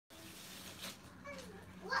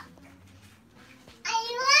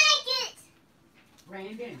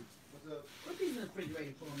again. Put these in the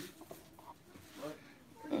refrigerator for me.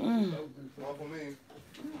 All for me.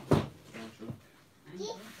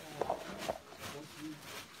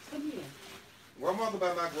 Come here. Where mother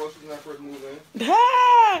buy my groceries when I first moved in?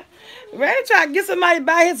 Randy tried to get somebody to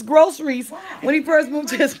buy his groceries when he first moved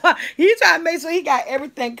to his spot. He tried to make sure he got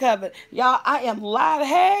everything covered. Y'all, I am live.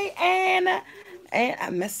 Hey, Anna. And I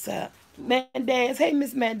messed up. Mendez. Hey,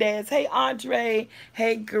 Miss Mendez. Hey, Andre.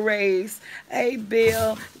 Hey, Grace. Hey,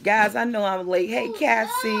 Bill. Guys, I know I'm late. Hey,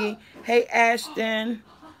 Cassie. Hey, Ashton.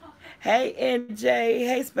 Hey, NJ.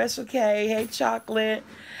 Hey, Special K. Hey, Chocolate.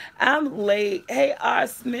 I'm late. Hey, R.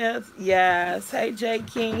 Smith. Yes. Hey, J.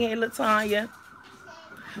 King. Hey, Latanya.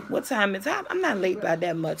 What time is it? I'm not late by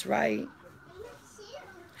that much, right?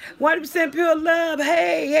 100% pure love.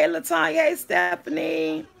 Hey, hey, Latanya. Hey,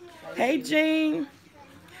 Stephanie. Hey, Jean.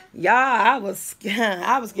 Y'all, I was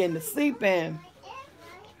getting to sleep in.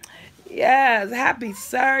 Yes, happy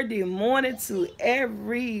Saturday morning to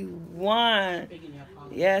everyone.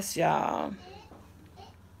 Yes, y'all.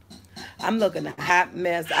 I'm looking a hot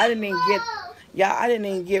mess. I didn't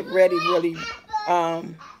even get ready really.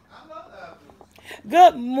 Um,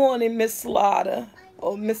 Good morning, Miss Slaughter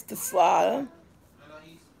or Mr. Slaughter.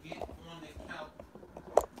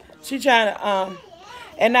 She trying to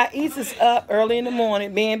and now East is up early in the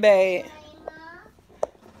morning being bad.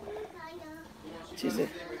 She said,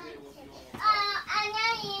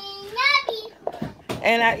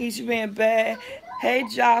 and I East you being bad. Hey,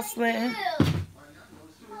 Jocelyn.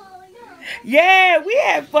 Yeah, we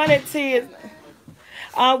had fun at Tears.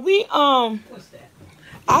 We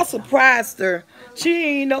I surprised her. She didn't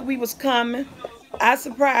even know we was coming. I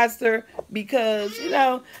surprised her because,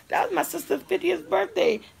 that was my sister's 50th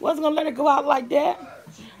birthday. Wasn't gonna let her go out like that.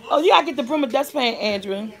 Oh, you gotta get the broom and dustpan,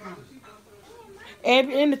 Andrew.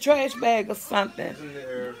 And in the trash bag or something.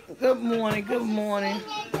 Good morning, good morning.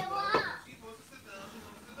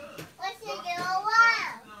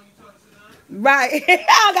 Right. I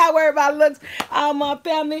don't gotta worry about looks. My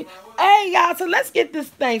family. Hey, y'all, so let's get this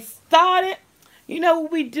thing started. You know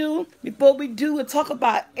what we do before we do and talk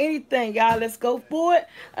about anything, y'all. Let's go for it.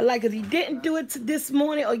 Like if you didn't do it this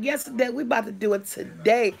morning or yesterday, we about to do it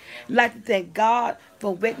today. I'd like to thank God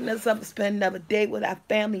for waking us up and spending another day with our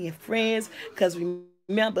family and friends. Because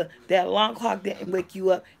remember, that alarm clock didn't wake you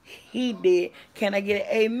up. He did. Can I get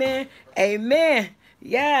an amen? Amen.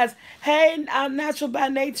 Yes. Hey, I'm natural by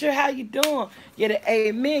nature. How you doing? Get an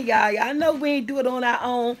amen, y'all. I know we ain't do it on our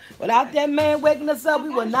own. Without that man waking us up, we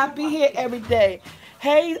will not be here every day.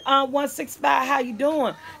 Hey, 165, how you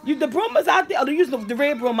doing? The broom is out there. Oh, they use the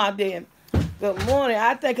red broom out there. Good morning.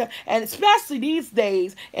 I think, and especially these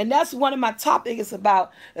days, and that's one of my topics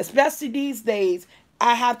about, especially these days,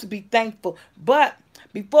 I have to be thankful. But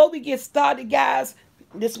before we get started, guys,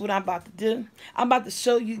 this is what I'm about to do. I'm about to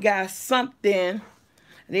show you guys something.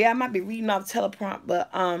 Yeah, I might be reading off teleprompt, but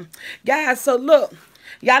guys, so look,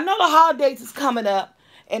 y'all know the holidays is coming up,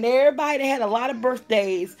 and everybody had a lot of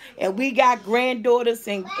birthdays, and we got granddaughters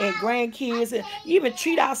and grandkids, and even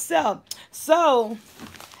treat ourselves. So,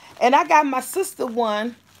 and I got my sister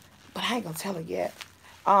one, but I ain't gonna tell her yet.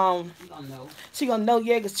 She gonna know,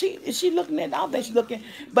 yeah, cause she looking at. I don't think she looking,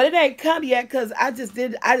 but it ain't come yet, cause I just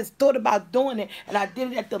thought about doing it, and I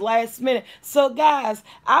did it at the last minute. So guys,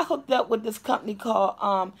 I hooked up with this company called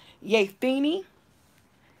Yafeini,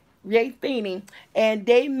 and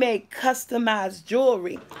they make customized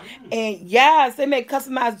jewelry, and yes, they make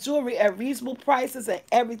customized jewelry at reasonable prices and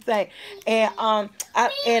everything, and I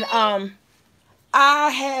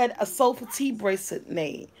had a SoulfulT bracelet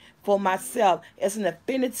made for myself. It's an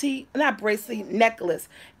affinity, not bracelet, necklace.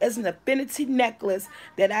 It's an affinity necklace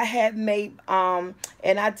that I had made, and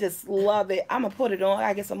I just love it. I'm gonna put it on.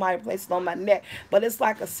 I guess somebody place it on my neck, but it's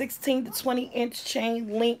like a 16 to 20-inch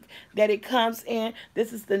chain link that it comes in.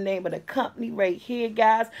 This is the name of the company right here,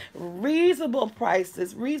 guys. Reasonable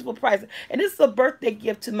prices, and this is a birthday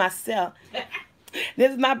gift to myself.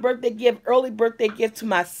 This is my birthday gift, early birthday gift to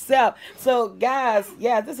myself. So, guys,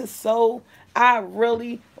 yeah, this is so, I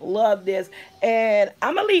really love this. And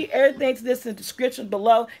I'm going to leave everything to this in the description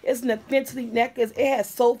below. It's an affinity necklace. It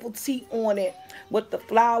has SoulfulT on it with the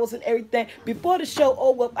flowers and everything. Before the show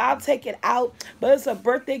over, I'll take it out. But it's a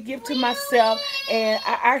birthday gift to myself. And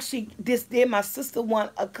I actually just did my sister one.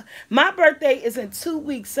 My birthday is in 2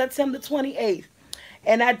 weeks, September 28th.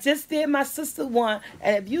 And I just did my sister one.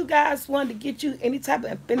 And if you guys want to get you any type of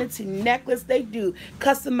infinity necklace, they do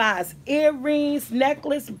customized earrings,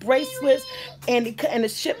 necklace, bracelets, and the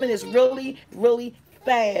shipment is really, really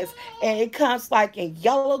fast, and it comes like in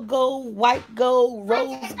yellow gold, white gold,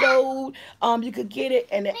 rose gold. You could get it,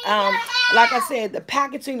 and like I said, the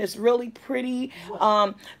packaging is really pretty.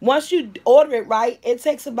 Once you order it right, it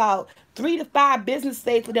takes about 3 to 5 business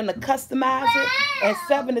days for them to customize it, and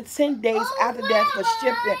 7 to 10 days after that for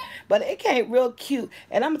shipping. But it came real cute,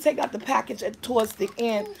 and I'm gonna take out the package towards the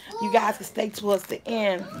end. You guys can stay towards the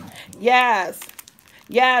end. Yes.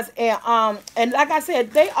 Yes, and like I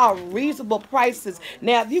said, they are reasonable prices.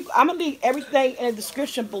 Now, I'm gonna leave everything in the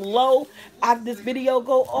description below after this video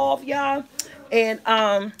go off, y'all. And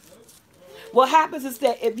what happens is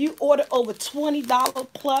that if you order over $20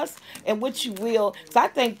 plus, and which you will, so I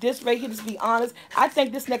think this right here, to be honest, I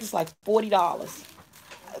think this necklace is like $40.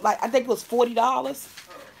 Like I think it was $40.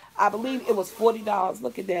 I believe it was $40.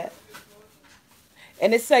 Look at that,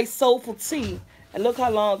 and it says SoulfulT, and look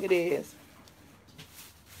how long it is.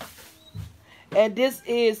 And this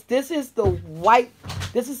is the white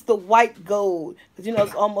gold, because you know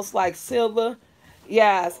it's almost like silver.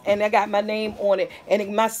 Yes, and I got my name on it.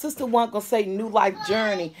 And my sister wasn't gonna say New Life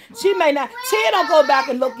Journey. She may not. Tia don't go back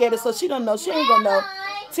and look at it, so she don't know. She ain't gonna know.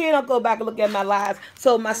 Tia don't go back and look at my lives.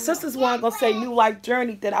 So my sister's one gonna say New Life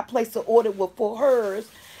Journey that I placed the order with for hers.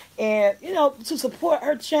 And you know, to support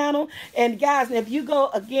her channel. And guys, if you go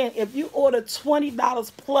again, if you order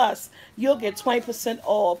 $20 plus, you'll get 20%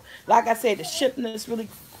 off. Like I said, the shipping is really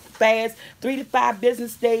fast. 3 to 5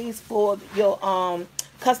 business days for your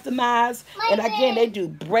customized. And again, they do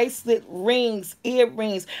bracelet, rings,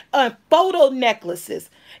 earrings, photo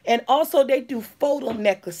necklaces. And also they do photo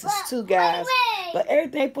necklaces too, guys. But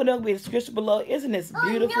everything put up with the description below. Isn't this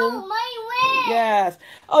beautiful? Yes.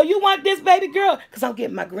 Oh, you want this, baby girl? Because I'm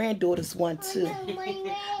getting my granddaughter's one too.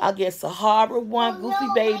 I'll get Sahara one, Goofy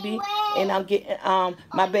Baby, and I'm getting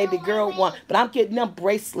my baby girl one. But I'm getting them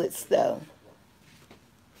bracelets though.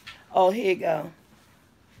 Oh, here you go.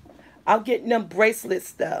 I'm getting them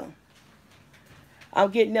bracelets though.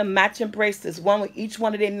 I'm getting them matching bracelets, one with each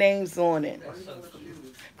one of their names on it.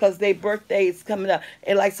 Because their birthday is coming up.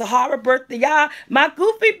 And like Sahara birthday, y'all, my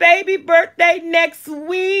Goofy Baby birthday next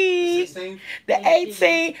week. The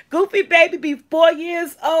 18th. Goofy Baby be 4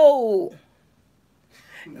 years old.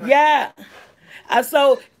 Yeah.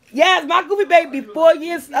 So, yes, my Goofy Baby be 4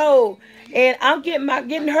 years old. And I'm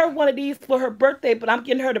getting her one of these for her birthday, but I'm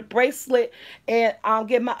getting her the bracelet, and I'm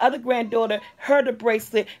getting my other granddaughter her the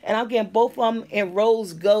bracelet, and I'm getting both of them in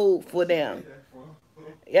rose gold for them.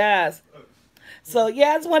 Yes. So yeah,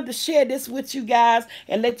 I just wanted to share this with you guys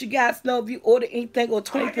and let you guys know if you order anything or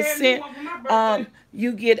 20%,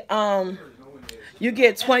 you get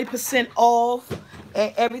 20% off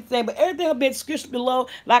and everything. But everything will be in the description below.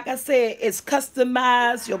 Like I said, it's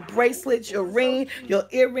customized, your bracelets, your ring, your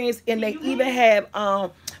earrings, and they even have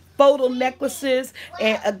photo necklaces.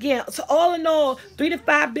 And again, so all in all, 3 to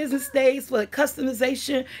 5 business days for the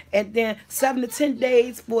customization, and then 7 to 10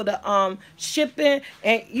 days for the shipping.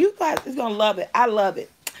 And you guys is gonna love it. I love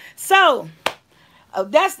it. So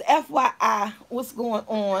that's the FYI what's going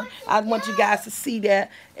on. I want you guys to see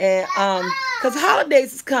that, and because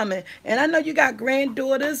holidays is coming, and I know you got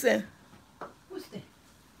granddaughters. And What's that?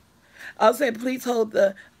 I'll say, please hold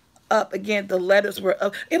the up again. The letters were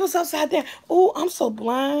up. It was upside down. Oh, I'm so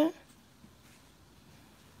blind.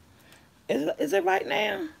 Is it right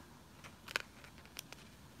now?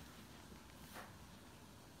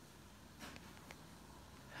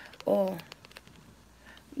 Oh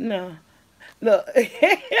no. Look,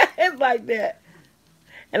 it's like that.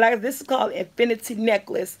 And like this is called Infinity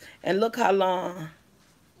Necklace. And look how long.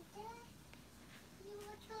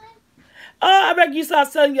 Oh, I reckon you saw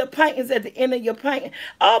selling your paintings at the end of your painting.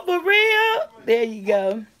 Oh, for real? There you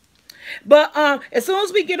go. But as soon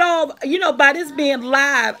as we get off, you know, by this being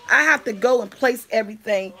live, I have to go and place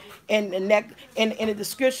everything in the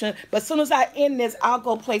description. But as soon as I end this, I'll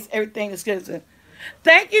go place everything in the description.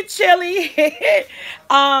 Thank you, Chili.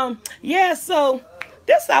 Yeah, so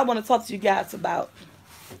that's what I want to talk to you guys about.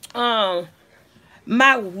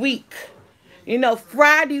 My week. You know,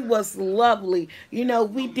 Friday was lovely. You know,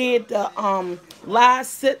 we did the live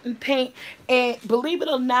sit and paint. And believe it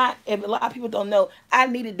or not, if a lot of people don't know, I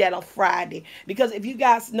needed that on Friday. Because if you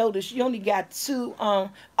guys notice, you only got 2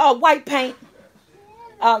 white paint.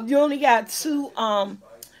 You only got 2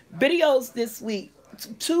 videos this week.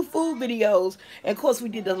 2 food videos. And of course we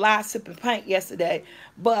did the live sip and paint yesterday.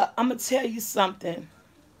 But I'm gonna tell you something.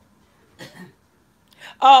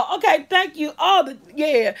 Oh, okay, thank you.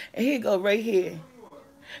 Yeah, and here you go right here.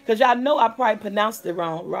 Because y'all know I probably pronounced it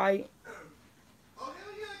wrong, right?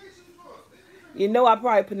 You know I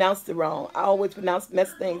probably pronounced it wrong. I always mess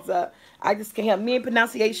things up. I just can't help me and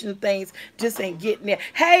pronunciation of things just ain't getting there.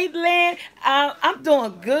 Hey, Lynn, I'm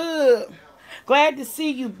doing good. Glad to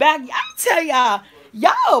see you back. I tell y'all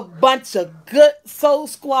a bunch of good soul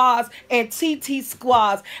squads and TT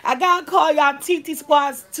squads. I gotta call y'all TT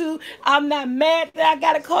squads too. I'm not mad that I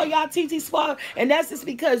gotta call y'all TT squads, and that's just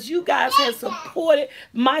because you guys have supported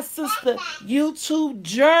my sister YouTube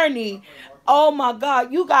journey. Oh my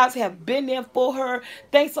God, you guys have been there for her.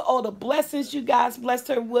 Thanks for all the blessings you guys blessed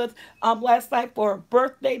her with last night for her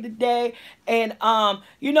birthday today. And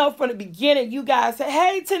you know, from the beginning, you guys said,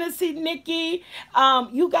 hey Tennessee Nikki.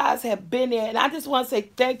 You guys have been there. And I just want to say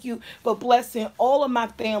thank you for blessing all of my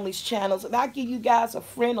family's channels. If I give you guys a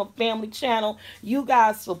friend or family channel, you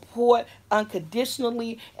guys support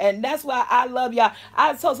unconditionally. And that's why I love y'all.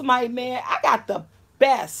 I told somebody, man, I got the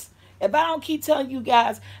best. If I don't keep telling you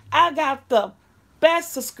guys, I got the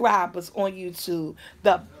best subscribers on YouTube.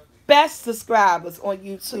 The best subscribers on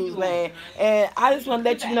YouTube, man. And I just want to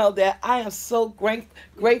let you know that I am so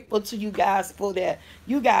grateful to you guys for that.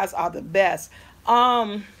 You guys are the best.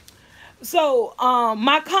 My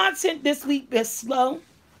content this week been slow.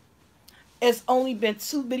 It's only been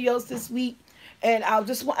 2 videos this week. And I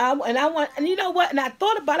you know what? And I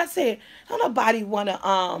thought about it. I said, don't nobody want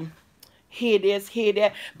to hear this, hear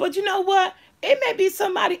that. But you know what? It may be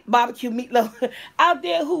somebody, barbecue meatloaf, out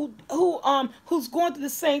there who's going through the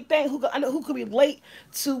same thing, who could relate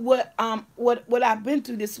to what I've been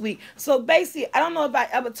through this week. So basically, I don't know if I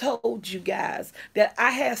ever told you guys that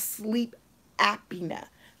I had sleep apnea.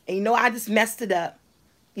 And you know, I just messed it up.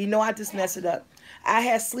 I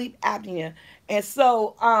had sleep apnea. And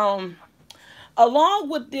so along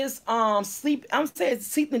with this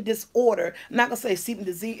sleeping disorder, I'm not gonna say sleeping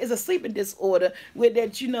disease, it's a sleeping disorder with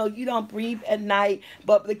that, you know, you don't breathe at night.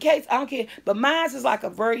 But the case, I don't care, but mine is like a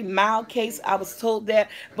very mild case. I was told that.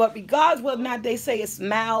 But regardless whether or not they say it's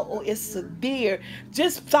mild or it's severe,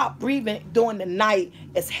 just stop breathing during the night.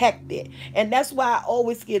 It's hectic. And that's why I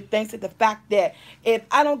always give thanks to the fact that if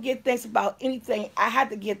I don't give thanks about anything, I have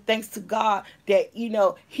to give thanks to God that, you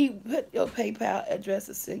know, He put your PayPal address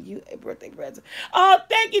to send you a birthday present. Oh,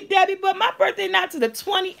 thank you, Debbie. But my birthday not to the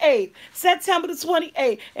 28th, September the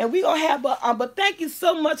 28th, and we gonna have a. But thank you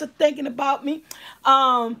so much for thinking about me.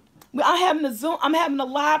 I'm having a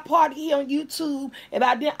live party here on YouTube. If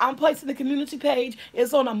I didn't, I'm placing the community page.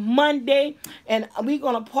 It's on a Monday, and we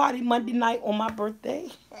gonna party Monday night on my birthday.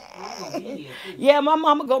 Yeah, my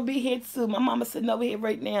mama gonna be here too. My mama sitting over here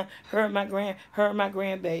right now. Her and my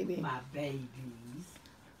grandbaby. My babies.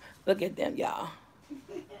 Look at them, y'all.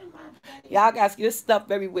 Y'all guys get this stuff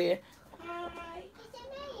everywhere. Hi.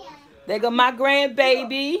 There go my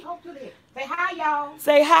grandbaby. Talk to them. Say hi, y'all.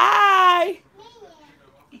 Say hi.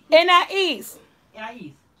 N.I.E.S.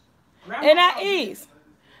 N.I.E.S. N.I.E.S.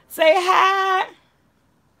 Say hi.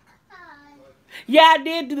 Yeah, I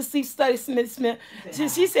did do the sleep study, Smith.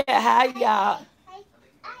 She said hi, y'all.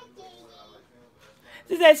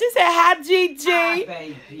 She said hi, Gigi. Hi,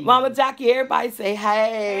 baby. Mama Jackie, everybody say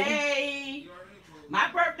hey. Hey. My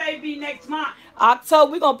birthday be next month.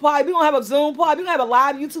 October, we're gonna party. We're gonna have a Zoom party. We're gonna have a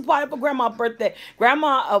live YouTube party for Grandma's birthday.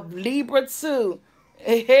 Grandma of Libra too.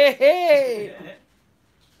 Hey.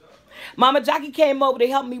 Mama Jackie came over to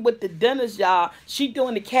help me with the dinners, y'all. She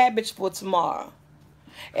doing the cabbage for tomorrow.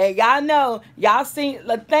 And y'all know, y'all seen,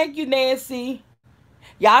 thank you, Nancy.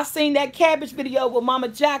 Y'all seen that cabbage video with Mama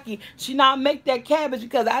Jackie. She not make that cabbage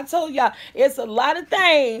because I told y'all it's a lot of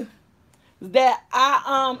things that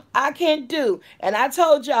I can't do. And I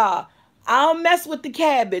told y'all I don't mess with the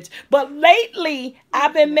cabbage. But lately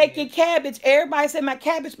I've been making cabbage. Everybody said my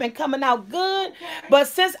cabbage been coming out good. But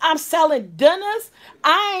since I'm selling dinners,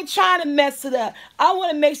 I ain't trying to mess it up. I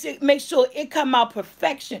want to make sure it come out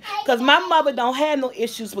perfection. Because my mother don't have no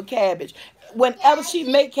issues with cabbage. Whenever she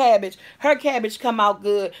make cabbage, her cabbage come out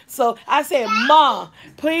good. So I said, Ma,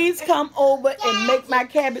 please come over and make my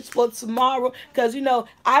cabbage for tomorrow. Because, you know,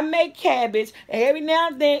 I make cabbage. And every now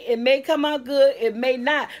and then, it may come out good. It may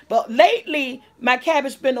not. But lately, my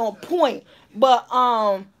cabbage been on point. But,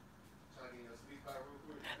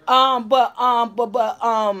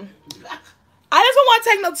 I just don't want to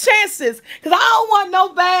take no chances because I don't want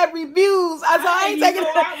no bad reviews. So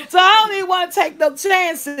I don't even want to take no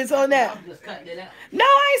chances on that. I'm just cutting it out. No,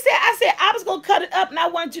 I said I was gonna cut it up and I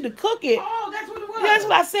want you to cook it. Oh, that's what it was. That's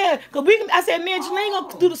what I said. Cause I said, me and Janine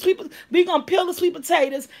gonna do the sweet. We gonna peel the sweet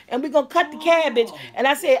potatoes and we gonna cut the cabbage. And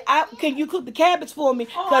I said, can you cook the cabbage for me?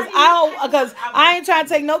 Cause I ain't trying to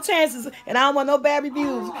take no chances and I don't want no bad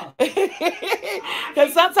reviews.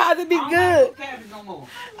 Cause sometimes it be good. No more.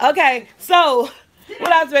 Okay, so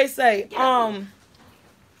what I was ready to say,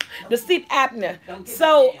 The sleep apnea. Don't get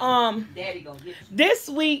So, my daddy gonna get you. this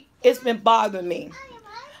week it's been bothering me.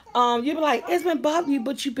 You be like, it's been bothering you,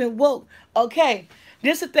 but you've been woke. Okay,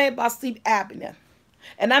 this is the thing about sleep apnea,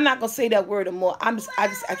 and I'm not gonna say that word anymore. I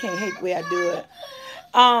can't hate the way I do it.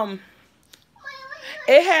 Um,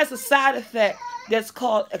 it has a side effect that's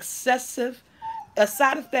called excessive. A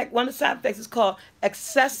side effect. One of the side effects is called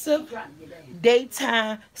excessive Trying to get that.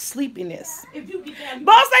 daytime sleepiness. If you get down,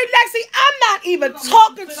 Boss Lady Lexi, I'm not even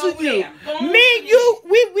talking to you. Me and you,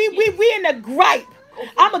 we in a gripe.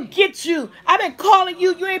 I'ma get you. I've been calling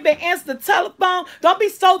you. You ain't been answering the telephone. Don't be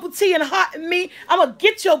SoulfulT and hot at me. I'ma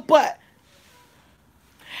get your butt.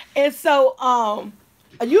 And so,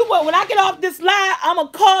 when I get off this line, I'ma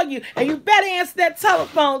call you, and you better answer that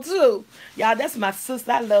telephone too. Y'all, that's my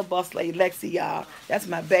sister. I love Boss Lady Lexi, y'all. That's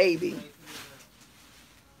my baby.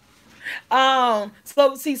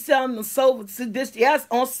 SoulfulT selling the SoulfulT this, yes,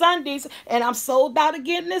 on Sundays, and I'm sold out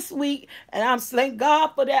again this week, and I'm thank God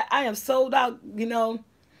for that. I am sold out.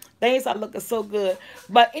 Things are looking so good.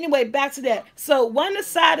 But anyway, back to that. So one of the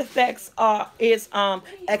side effects is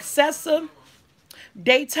excessive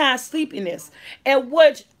daytime sleepiness, and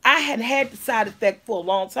which I had the side effect for a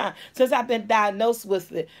long time. Since I've been diagnosed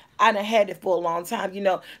with it, I done had it for a long time.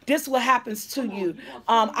 This is what happens to you.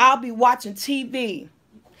 I'll be watching TV,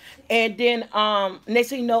 and then next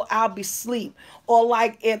thing you know, I'll be asleep. Or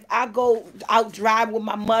like if I go out driving with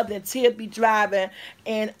my mother and Tia be driving,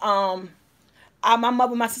 and my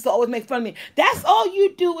mother and my sister always make fun of me. That's all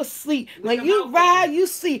you do is sleep. When you ride, you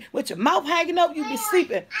sleep. With your mouth hanging up, you be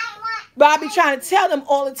sleeping. But I be trying to tell them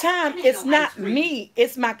all the time, it's not me.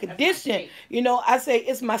 It's my condition. I say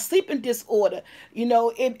it's my sleeping disorder.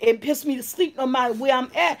 It pisses me to sleep no matter where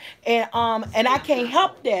I'm at. And I can't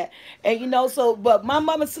help that. And but my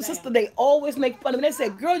mother and sister, they always make fun of me. They say,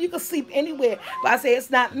 girl, you can sleep anywhere. But I say, it's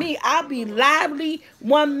not me. I'll be lively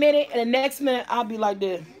 1 minute, and the next minute I'll be like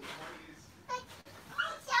this.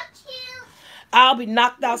 I'll be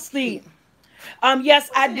knocked out sleep. Yes,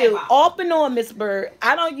 I do. Off and on, Miss Bird.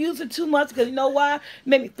 I don't use it too much because you know why? It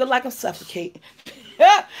make me feel like I'm suffocating.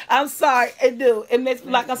 I'm sorry, it do. It makes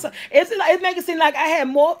me like I'm it makes it seem like I had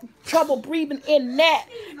more trouble breathing in that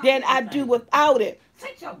than I do without it.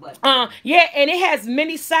 Yeah, and it has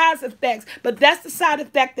many side effects, but that's the side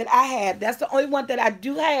effect that I have. That's the only one that I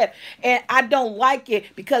do have, and I don't like it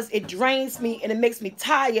because it drains me and it makes me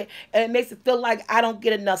tired and it makes it feel like I don't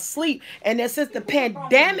get enough sleep. And then since the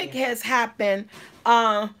pandemic has happened,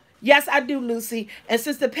 yes, I do, Lucy. And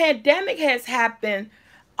since the pandemic has happened,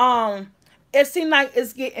 it seems like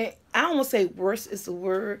it's getting. I don't want to say worse is the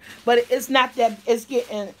word, but it's not that. It's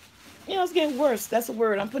getting. It's getting worse. That's a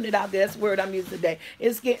word. I'm putting it out there. That's the word I'm using today.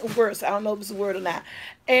 It's getting worse. I don't know if it's a word or not.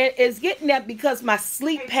 And it's getting that because my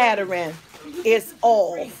sleep pattern is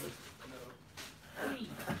off.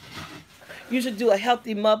 You should do a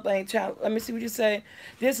healthy mukbang challenge. Let me see what you say.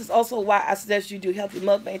 This is also why I suggest you do healthy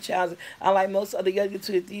mukbang challenges. Unlike most other yoga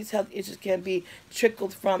tools, these health issues can be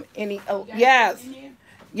trickled from any. Yes,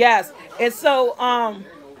 yes. And so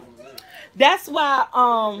that's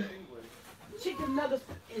why chicken nuggets.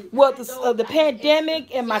 Well, the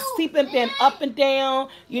pandemic and my sleeping been up and down,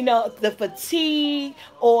 the fatigue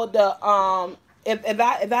or the if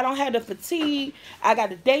I don't have the fatigue, I got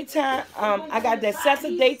the daytime I got the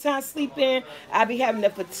excessive daytime sleeping, I be having the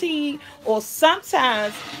fatigue, or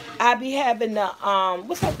sometimes I be having the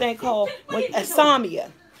what's that thing called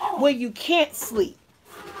insomnia, where you can't sleep.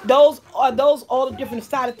 Those are all the different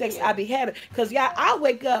side effects I be having. Cause I'll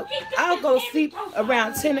wake up, I'll go to sleep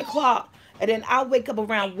around 10 o'clock. And then I'll wake up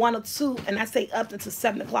around 1 or 2, and I stay up until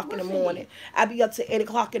 7 o'clock in the morning. I'll be up to 8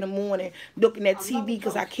 o'clock in the morning looking at TV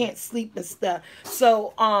because I can't sleep and stuff.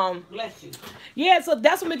 So, yeah, so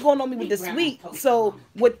that's what's been going on with me this week. So,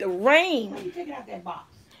 with the rain,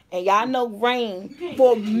 and y'all know rain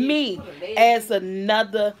for me as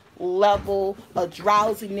another level of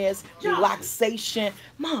drowsiness, relaxation.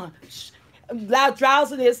 Mom,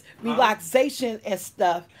 drowsiness, relaxation, and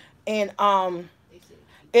stuff. And,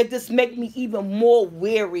 it just make me even more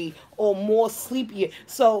weary or more sleepier.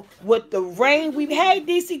 So with the rain we've had,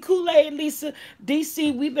 DC Kool-Aid, Lisa,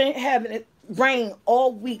 DC, we've been having it rain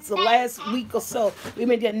all week. So last week or so, we've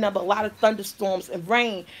been getting a lot of thunderstorms and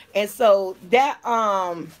rain. And so that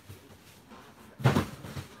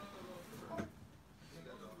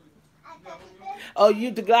oh,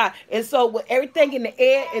 you the God. And so with everything in the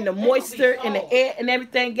air and the moisture in the air and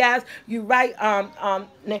everything, guys, you right.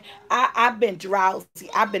 I've been drowsy.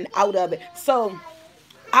 I've been out of it. So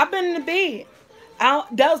I've been in the bed.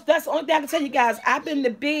 That's the only thing I can tell you guys. I've been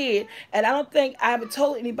to bed, and I don't think I ever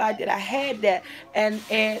told anybody that I had that. And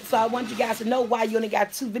so I want you guys to know why you only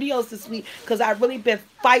got 2 videos this week, because I really been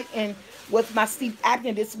fighting with my sleep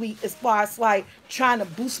acting this week, as far as like trying to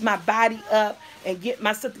boost my body up and get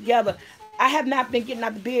myself together. I have not been getting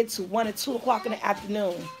out of bed till 1 and 2 o'clock in the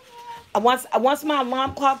afternoon. Once my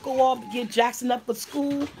alarm clock go off to get Jackson up for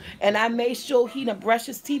school, and I made sure he done brush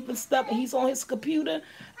his teeth and stuff, and he's on his computer,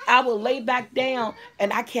 I will lay back down,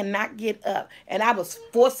 and I cannot get up. And I was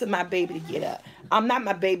forcing my baby to get up. I'm not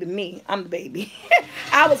my baby, me. I'm the baby.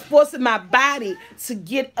 I was forcing my body to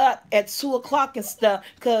get up at 2 o'clock and stuff,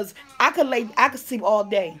 because I could sleep all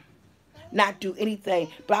day, not do anything.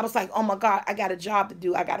 But I was like, oh my God, I got a job to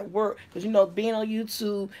do. I got to work. Because, being on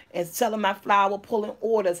YouTube and selling my flour, pulling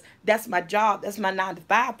orders, that's my job. That's my 9 to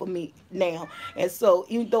 5 for me now. And so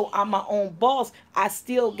even though I'm my own boss, I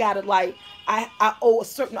still got to I owe a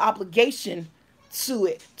certain obligation to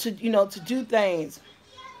it, to do things.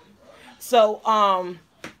 So,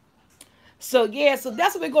 yeah, so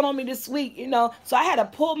that's what been going on me this week, So I had to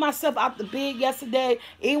pull myself out the bed yesterday.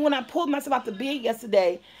 Even when I pulled myself out the bed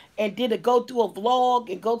yesterday and did go through a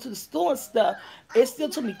vlog and go to the store and stuff, it still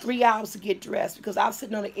took me 3 hours to get dressed, because I was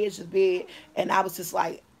sitting on the edge of the bed and I was just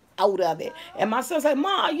like out of it. And my son's like,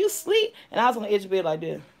 Mom, are you asleep? And I was on the edge of the bed like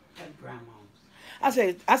this. I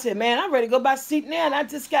said, man, I'm ready to go back to sleep now, and I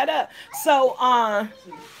just got up. So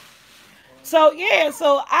yeah,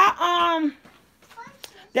 so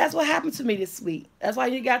that's what happened to me this week. That's why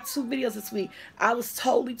you got 2 videos this week. I was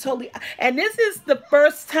totally, and this is the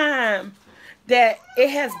first time that it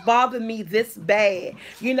has bothered me this bad.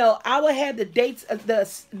 I would have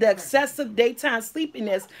the excessive daytime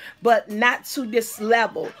sleepiness, but not to this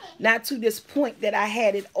level, not to this point that I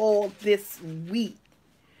had it all this week.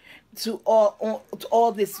 To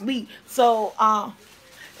all this week. So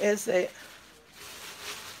it's a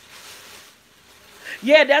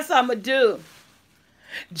yeah, that's what I'm gonna do.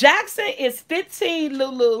 Jackson is 15,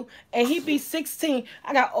 Lulu, and he be 16.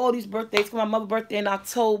 I got all these birthdays. My mother's birthday in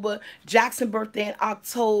October, Jackson's birthday in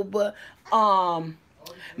October,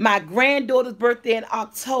 my granddaughter's birthday in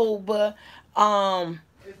October.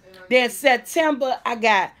 Then September I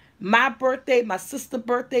got my birthday, my sister's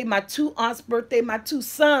birthday, my 2 aunts' birthday, my 2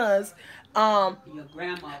 sons. Your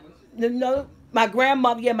grandmother. My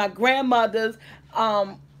grandmother, yeah, my grandmother's.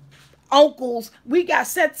 Uncles. We got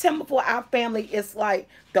September for our family. It's like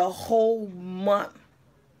the whole month.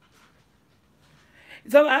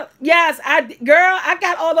 So yes, I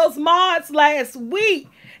got all those mods last week.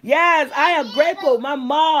 Yes, I am grateful. My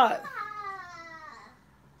mod.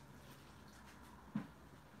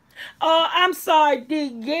 Oh, I'm sorry, D.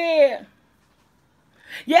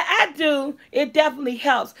 Yeah, I do. It definitely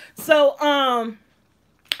helps. So I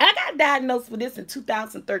got diagnosed with this in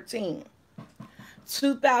 2013.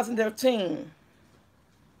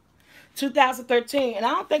 2013, and I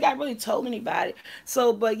don't think I really told anybody.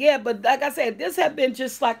 So, but like I said, this has been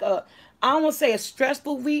just like I don't want to say a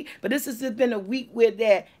stressful week, but this has just been a week where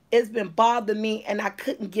that it's been bothering me, and I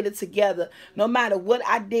couldn't get it together. No matter what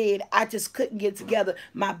I did, I just couldn't get it together.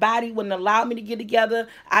 My body wouldn't allow me to get together.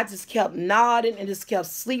 I just kept nodding and just kept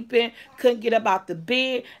sleeping. Couldn't get up out the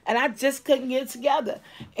bed, and I just couldn't get it together.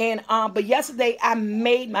 And but yesterday I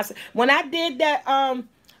made myself. When I did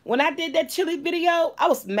that chili video, I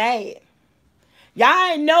was mad. Y'all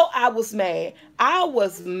didn't know I was mad. I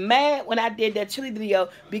was mad when I did that chili video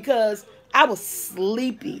because I was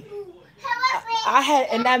sleepy.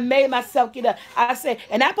 I made myself get up. I said,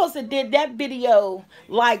 and I supposed to did that video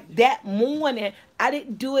like that morning. I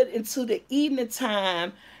didn't do it until the evening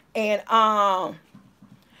time, and I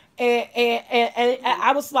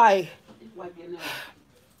was like,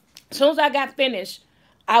 as soon as I got finished,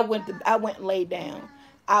 I went and laid down.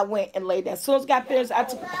 As soon as I got finished, I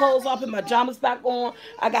took the clothes off and my pajamas back on.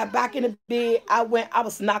 I got back in the bed. I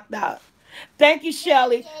was knocked out. Thank you,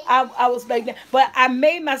 Shelly. I was like that. But I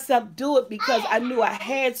made myself do it because I knew I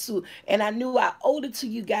had to. And I knew I owed it to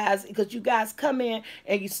you guys, because you guys come in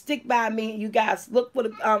and you stick by me. And you guys look for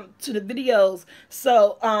the to the videos.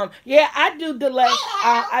 So yeah, I do delay.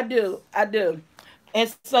 I do.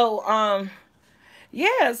 And so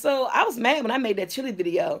yeah, so I was mad when I made that chili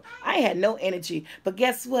video. I ain't had no energy. But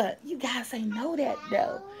guess what? You guys ain't know that,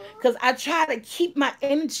 though. Because I try to keep my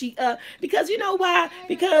energy up. Because you know why?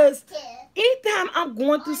 Because anytime I'm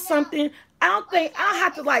going through something, I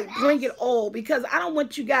have to like bring it all. Because I don't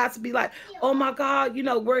want you guys to be like, oh my God,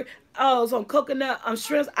 we're some coconut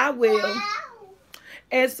shrimps. I will.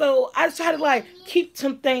 And so I try to like keep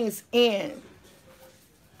some things in.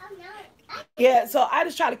 Yeah, so I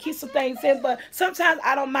just try to keep some things in, but sometimes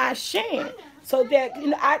I don't mind sharing. So that,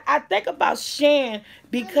 I think about sharing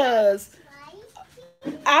because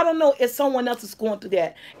I don't know if someone else is going through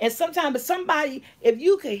that. And sometimes if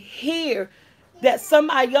you could hear that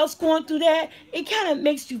somebody else going through that, it kind of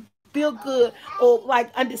makes you feel good, or like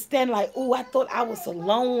understand, like, oh, I thought I was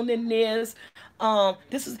alone in this.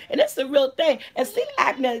 This is, and it's the real thing. And sleep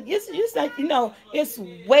apnea, it's like, it's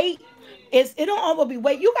weight. It don't always be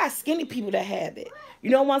weight. You got skinny people that have it. You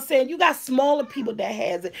know what I'm saying? You got smaller people that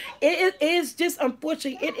has it. It is just,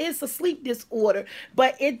 unfortunately, it is a sleep disorder,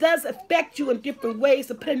 but it does affect you in different ways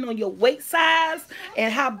depending on your weight size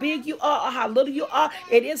and how big you are or how little you are.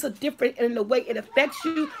 It is a different in the way it affects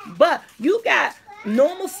you. But you got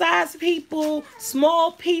normal sized people,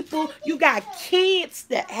 small people, you got kids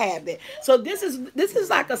that have it. So this is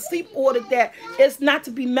like a sleep order that is not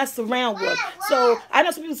to be messed around with. So I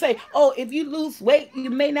know some people say, oh, if you lose weight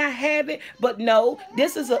you may not have it, but no,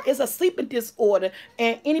 this is a sleeping disorder,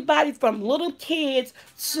 and anybody from little kids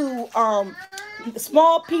to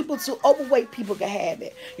small people to overweight people can have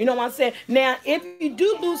it. You know what I'm saying? Now, if you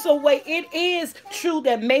do lose some weight, it is true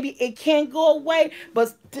that maybe it can go away,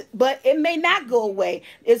 but it may not go away.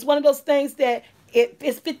 It's one of those things that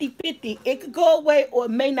it's 50-50. It could go away or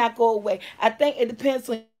it may not go away. I think it depends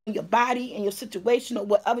on your body and your situation or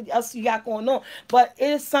whatever else you got going on. But it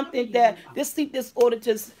is something that this sleep disorder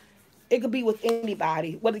just, it could be with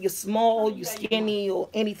anybody, whether you're small, you're skinny, or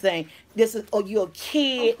anything. This is, or you're a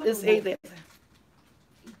kid. This anything.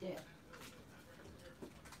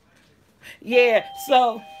 Yeah.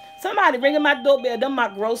 So somebody ringing my doorbell. Them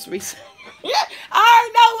my groceries.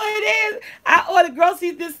 I already know what it is. I ordered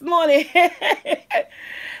groceries this morning.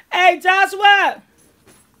 Hey, Joshua,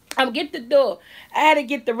 I'm get the door. I had to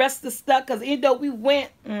get the rest of the stuff because even though we went.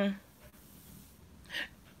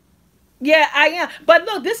 Yeah, I am. But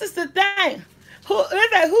look, this is the thing.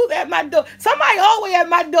 Who's at my door? Somebody always at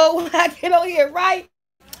my door when I get on here, right?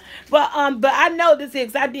 But I know this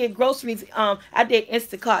is, I did groceries. I did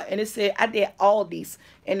Instacart, and it said I did Aldi's,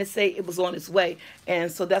 and it said it was on its way, and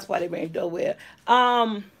so that's why they ran nowhere.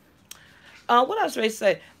 What else did they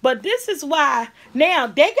say? But this is why now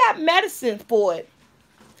they got medicine for it.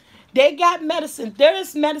 They got medicine. There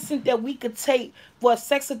is medicine that we could take for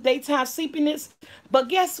excessive daytime sleepiness. But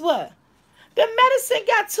guess what? The medicine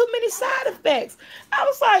got too many side effects. I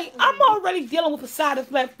was like, I'm already dealing with a side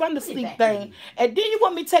effect from the sleep thing. And then you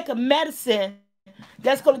want me to take a medicine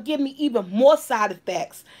that's going to give me even more side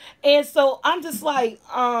effects. And so I'm just like,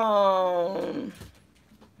 I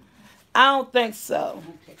don't think so.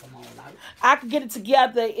 I could get it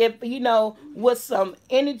together if, with some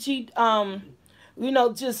energy,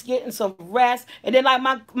 just getting some rest. And then like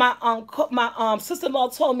my sister-in-law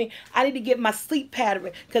told me I need to get my sleep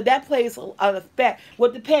pattern because that plays an effect.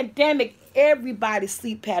 With the pandemic, everybody's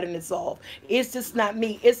sleep pattern is off. It's just not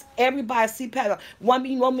me. It's everybody's sleep pattern. One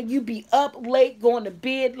moment you be up late, going to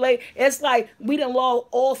bed late. It's like we done lost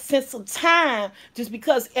all sense of time just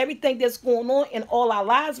because everything that's going on in all our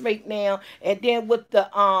lives right now. And then with the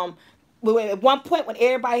at one point when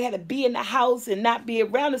everybody had to be in the house and not be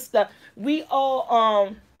around and stuff, we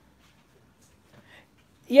all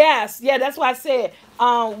yes, yeah, that's why I said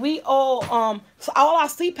we all so all our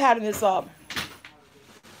sleep pattern is off.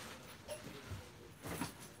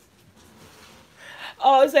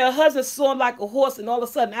 Oh, it said her husband snoring like a horse, and all of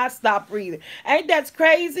a sudden I stopped breathing. Ain't that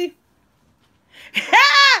crazy?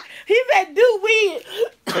 He said, "Do weed."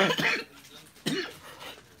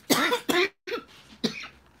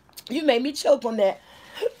 You made me choke on that.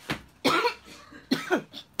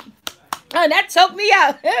 And that choked me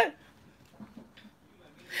out.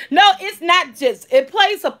 No, it's not just. It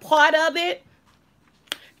plays a part of it.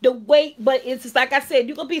 The weight, but it's just like I said,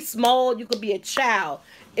 you could be small, you could be a child,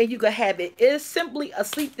 and you could have it. It's simply a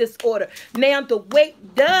sleep disorder. Now the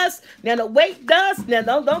weight does, now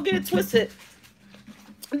don't get it twisted.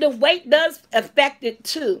 The weight does affect it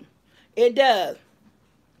too. It does.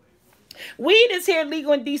 Weed is here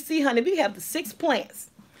legal in DC, honey. We have the 6 plants.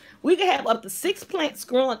 We can have up to 6 plants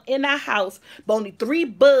growing in our house, but only 3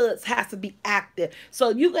 buds has to be active. So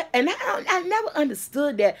you can, and I never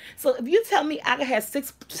understood that. So if you tell me I can have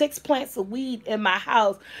six plants of weed in my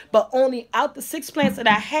house, but only out the 6 plants that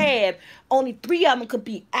I have, only 3 of them could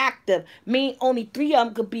be active. Mean only 3 of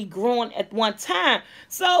them could be growing at one time.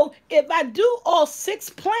 So if I do all 6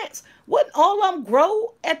 plants, wouldn't all of them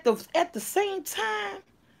grow at the same time?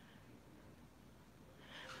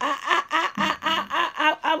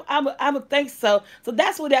 I would think so. So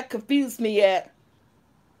that's where that confused me at.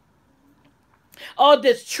 Oh,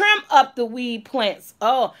 just trim up the weed plants.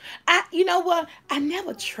 Oh, you know what? I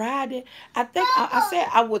never tried it. I think I said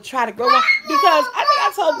I would try to grow one because I think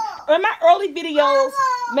I told in my early videos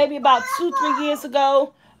maybe about 2, 3 years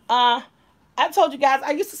ago. Uh, I told you guys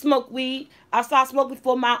I used to smoke weed. I started smoking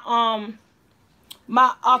before my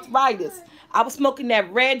arthritis. I was smoking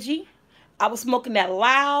that Reggie. I was smoking that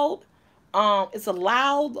loud. It's a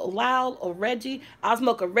loud or Reggie. I was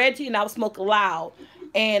smoking Reggie and I was smoking loud.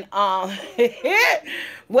 And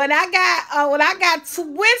when I got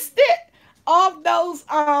twisted off those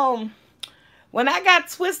when I got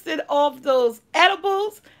twisted off those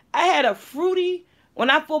edibles, I had a fruity. When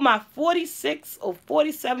I for my 46th or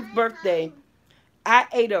 47th birthday, I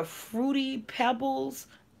ate a fruity pebbles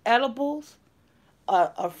edibles,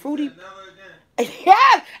 a fruity.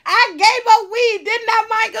 Yes, I gave up weed, didn't I,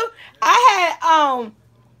 Michael?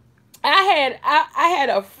 I had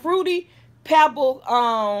a fruity pebble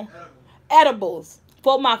edibles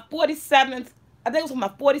for my 47th. I think it was my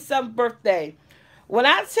 47th birthday. When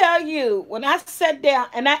I tell you, when I sat down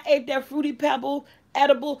and I ate that fruity pebble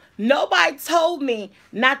edible, nobody told me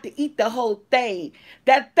not to eat the whole thing.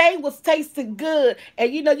 That thing was tasting good,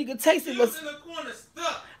 and you could taste it was. In the corner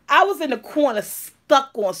stuck. I was in the corner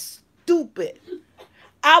stuck on stupid.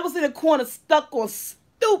 I was in the corner stuck on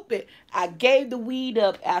stupid. I gave the weed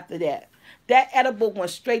up after that. That edible went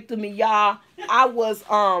straight through me, y'all. I was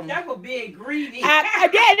That was being greedy. yeah,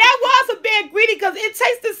 that was a bit greedy because it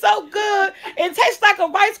tasted so good. It tastes like a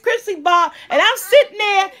Rice Krispie bar, and I'm sitting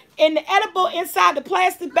there in the edible inside the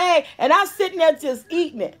plastic bag, and I'm sitting there just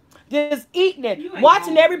eating it,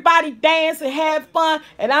 watching everybody dance and have fun,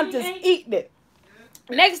 and I'm just eating it.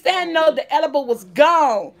 Next thing I know, the edible was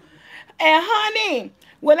gone. And honey,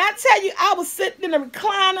 when I tell you I was sitting in the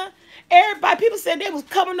recliner, people said they was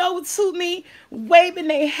coming over to me, waving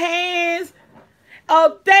their hands.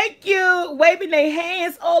 Oh, thank you. Waving their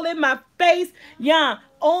hands all in my face. Yeah.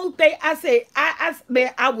 Only thing I said,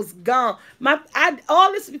 man, I was gone.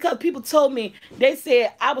 All this is because people told me, they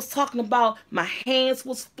said I was talking about my hands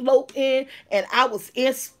was floating and I was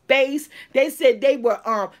in space. They said they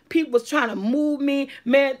were, people was trying to move me.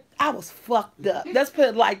 Man, I was fucked up. Let's put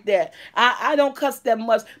it like that. I don't cuss that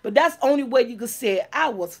much, but that's the only way you could say it. I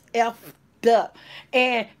was effed up.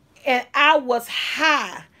 And I was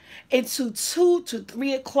high into 2 to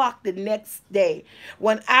 3 o'clock the next day.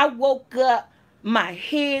 When I woke up, my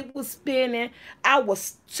head was spinning. I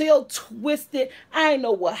was still twisted. I didn't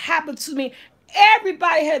know what happened to me.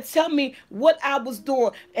 Everybody had to tell me what I was doing.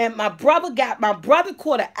 And my brother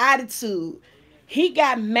caught an attitude. He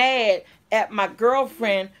got mad at my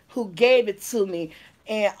girlfriend who gave it to me.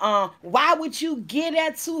 And why would you give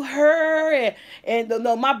that to her? And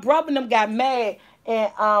no, my brother and them got mad.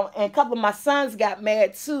 And a couple of my sons got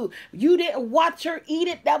mad too. You didn't watch her eat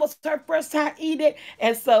it. That was her first time eat it.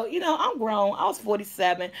 And so, I'm grown. I was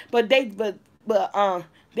 47, but they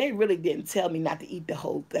really didn't tell me not to eat the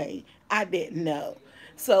whole thing. I didn't know.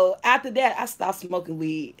 So after that, I stopped smoking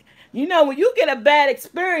weed. When you get a bad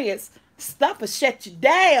experience, stuff will shut you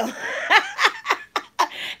down.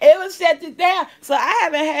 It will shut you down. So I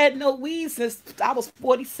haven't had no weed since I was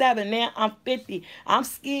 47. Now I'm 50. I'm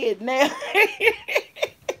scared now.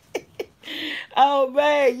 Oh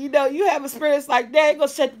man, you have experience like that, it's gonna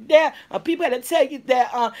shut you down. People had to tell you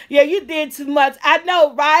that, yeah, you did too much. I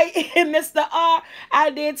know, right? Mr. R, I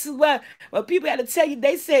did too much. But people had to tell you,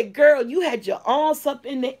 they said, girl, you had your arms up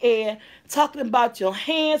in the air, talking about your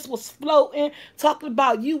hands was floating, talking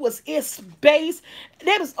about you was in space.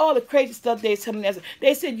 That was all the crazy stuff they told me.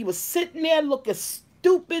 They said you was sitting there looking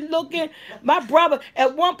stupid looking. My brother,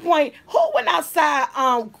 at one point, who went outside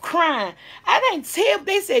crying? I think Tim,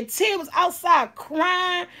 they said Tim was outside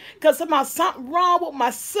crying because something wrong with my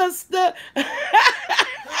sister.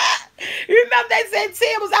 You remember they said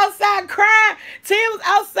Tim was outside crying? Tim was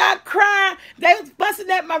outside crying. They was busting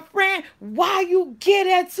at my friend. Why you get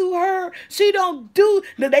that to her? She don't do.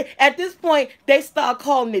 At this point, they start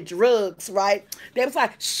calling it drugs, right? They was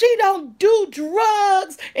like, she don't do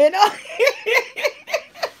drugs. And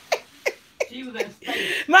She was in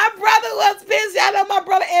space. my brother was pissed. I know my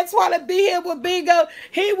brother Antoine to be here with Bingo.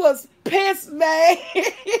 He was pissed, man.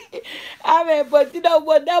 I mean, but you know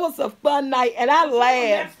what? That was a fun night, and I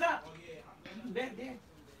laughed.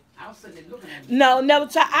 I was sitting there looking at No, never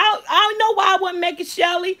try. I don't know why I wouldn't make it,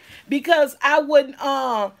 Shelly, because I wouldn't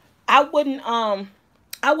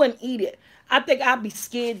eat it. I think I'd be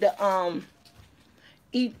scared to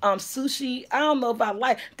eat sushi. I don't know if I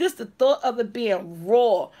like just the thought of it being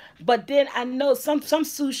raw. But then I know some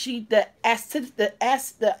sushi, the acid,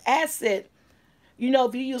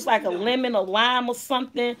 if you use like a lemon or lime or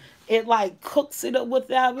something, it like cooks it up with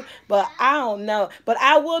that. But I don't know. But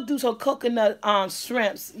I will do some coconut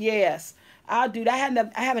shrimps. Yes, I'll do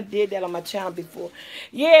that. I haven't did that on my channel before.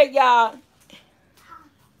 Yeah, y'all.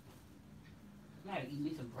 eat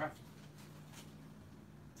me some breakfast.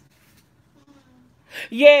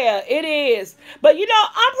 Yeah, it is. But you know,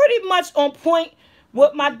 I'm pretty much on point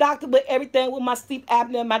with my doctor with everything with my sleep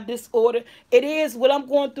apnea, my disorder. It is what I'm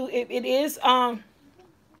going through. It is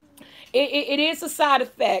it is a side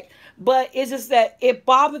effect, but it's just that it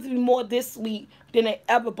bothers me more this week than it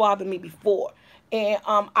ever bothered me before. And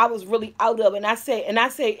I was really out of it. And I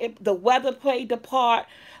say the weather played the part.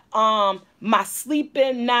 My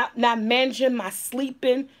sleeping, not managing my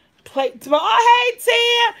sleeping play. Oh, hey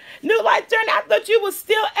Tia, new light turn. I thought you was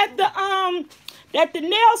still at the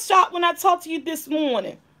nail shop when I talked to you this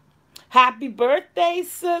morning. Happy birthday,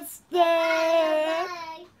 sister.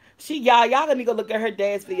 Y'all let me go look at her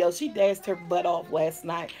dance video. She danced her butt off last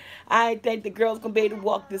night. I didn't think the girls gonna be able to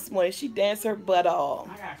walk this morning. She danced her butt off.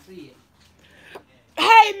 I gotta see it.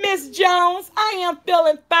 Hey, Miss Jones, I am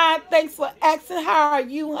feeling fine. Thanks for asking. How are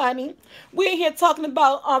you, honey? We're here talking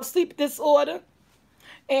about sleep disorder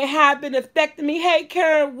and how it been affecting me. Hey,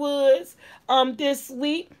 Karen Woods, this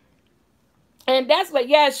week. And that's what,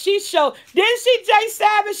 yeah, she showed. Didn't she, Jay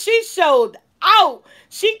Savage? She showed out.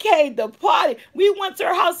 She came to party. We went to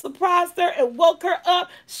her house, surprised her, and woke her up.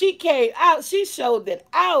 She came out. She showed it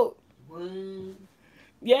out. What?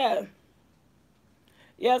 Yeah.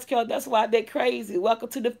 Yes, Carol, that's why they're crazy. Welcome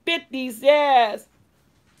to the 50s, yes.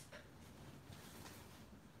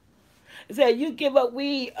 It said you give up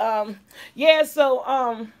weed. Yeah, so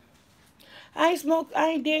I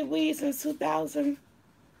ain't did weed since 2000.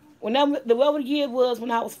 Whatever the year was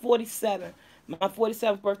when I was 47. My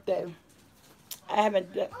 47th birthday. I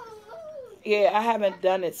haven't done, yeah, I haven't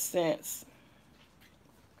done it since.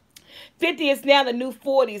 50 is now the new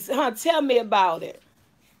 40s. Huh, tell me about it.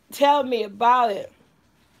 Tell me about it.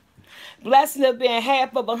 Blessing of being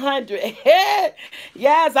half of 100.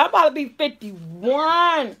 Yes, I'm about to be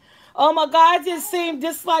 51. Oh my God, it just seemed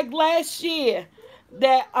just like last year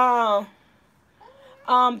that I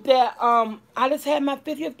just had my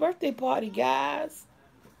 50th birthday party, guys.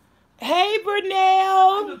 Hey, I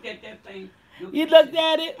Burnell. looked at that thing. You looked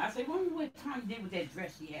at it? I said, wonder what Tony did with that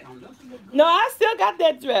dress she had on. Don't she look good? No, I still got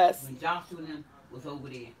that dress. When Joshua and them was over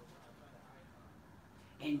there.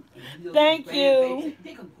 And Thank you.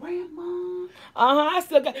 Think of grandma. I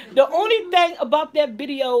still got. The only thing about that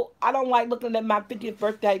video, I don't like looking at my 50th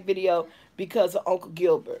birthday video because of Uncle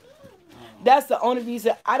Gilbert. That's the only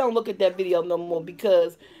reason I don't look at that video no more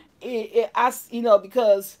because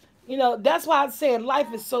because that's why I'm saying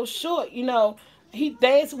life is so short. He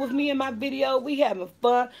danced with me in my video. We having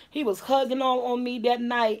fun. He was hugging on me that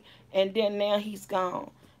night, and then now he's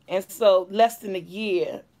gone. And so less than a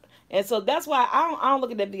year. And so that's why I don't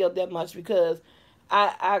look at that video that much because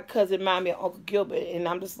cause it reminded me of Uncle Gilbert, and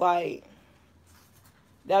I'm just like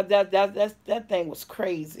that thing was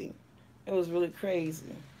crazy. It was really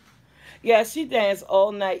crazy. Yeah, she danced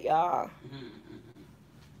all night, y'all.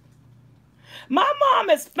 My mom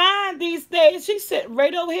is fine these days. She's sitting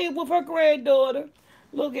right over here with her granddaughter.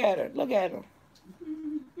 Look at her. Look at her.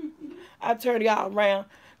 I turn y'all around.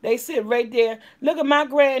 They sit right there. Look at my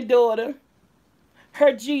granddaughter.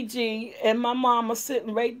 Her Gigi and my mama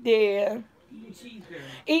sitting right there.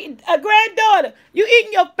 Eating a granddaughter. You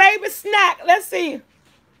eating your favorite snack. Let's see.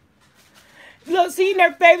 Look, she eating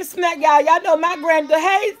her favorite snack, y'all. Y'all know my granddaughter.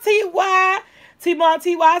 Hey, T.Y. T-Mom,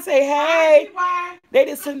 T.Y. say, hey. Hi, They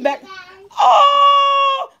just sitting back.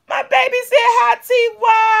 Oh, my baby said hi,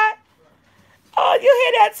 T.Y. Oh, you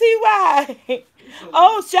hear that, T.Y.?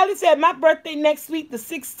 Oh, Shelly said, my birthday next week, the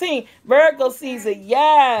 16th. Virgo season,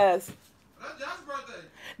 yes. That's Josh's birthday.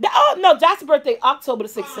 Oh, no, Josh's birthday, October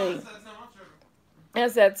the 16th.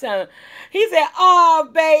 That's that time. He said, oh,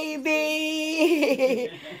 baby.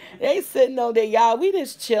 They sitting over there, y'all. We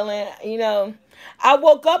just chilling, I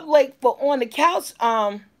woke up late on the couch.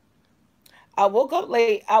 I woke up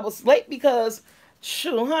late. I was late because,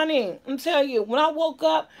 shoot, honey, I'm telling you, when I woke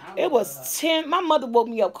up, it was 10. My mother woke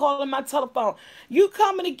me up, calling my telephone. You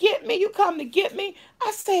coming to get me? You coming to get me?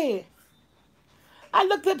 I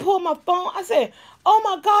looked at, pulled my phone. I said, oh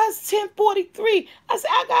my God, it's 10:43. I said,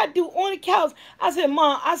 I got to do on the couch. I said,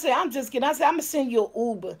 Mom, I'm just kidding. I said, I'm going to send you an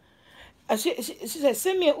Uber. She said,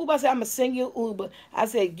 send me an Uber. I said, I'm going to send you an Uber. I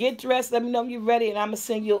said, get dressed. Let me know when you're ready, and I'm going to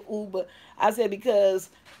send you an Uber. I said, because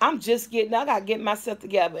I got to get myself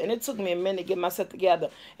together. And it took me a minute to get myself together.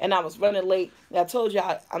 And I was running late. And I told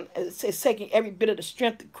y'all, it's taking every bit of the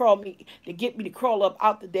strength to get me to crawl up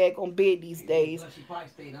out the daggone bed these days. She probably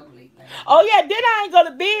stayed up late. Oh, yeah, then I ain't go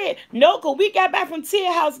to bed. No, because we got back from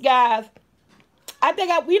Tia House, guys. I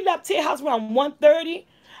think we left Tia House around 1:30.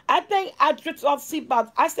 I think I drifted off to sleep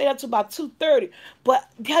I stayed up to about 2:30. But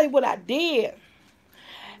tell you what I did.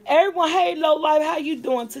 Everyone, hey, Low Life, how you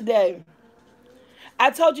doing today? I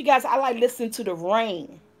told you guys I like listening to the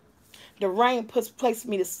rain. The rain places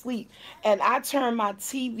me to sleep, and I turn my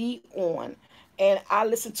TV on, and I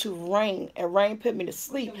listen to rain, and rain put me to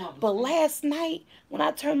sleep. But last night when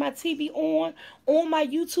I turned my TV on my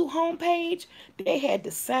YouTube homepage, they had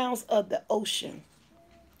the sounds of the ocean,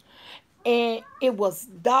 and it was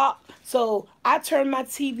dark. So I turned my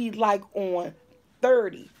TV like on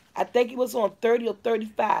 30. I think it was on 30 or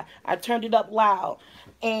 35. I turned it up loud,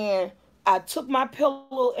 and I took my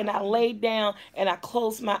pillow and I laid down and I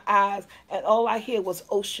closed my eyes, and all I hear was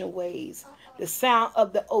ocean waves, the sound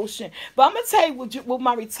of the ocean. But I'm gonna tell you what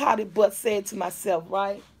my retarded butt said to myself,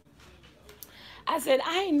 right? I said,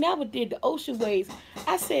 I ain't never did the ocean waves.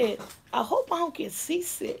 I said, I hope I don't get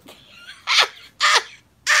seasick.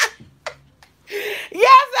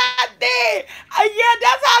 Yes, I did. Yeah,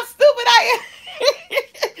 that's how stupid I am.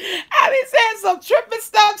 I been saying some tripping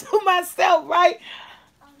stuff to myself, right?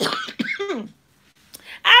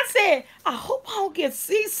 I said, I hope I don't get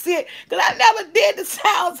seasick, because I never did the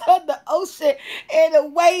sounds of the ocean and the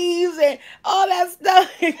waves and all that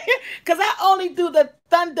stuff. Because I only do the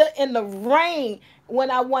thunder and the rain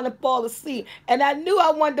when I want to fall asleep. And I knew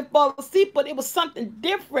I wanted to fall asleep, but it was something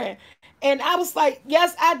different. And I was like,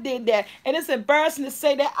 yes, I did that. And it's embarrassing to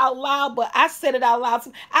say that out loud, but I said it out loud.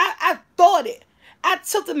 I thought it. I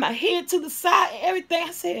tilted my head to the side and everything.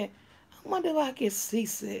 I said, I wonder if I get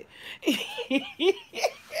seasick.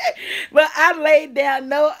 But I laid down.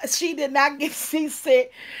 No, she did not get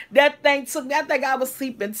seasick. That thing took me. I think I was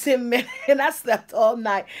sleeping 10 minutes, and I slept all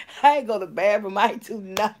night. I ain't go to the bathroom. I ain't do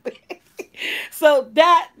nothing. So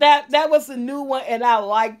that was a new one, and I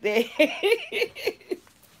liked it.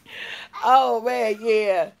 Oh man,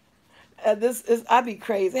 yeah. This is I be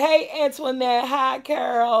crazy. Hey Antoinette, hi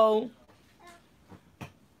Carol.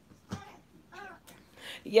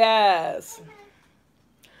 Yes.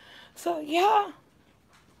 So yeah.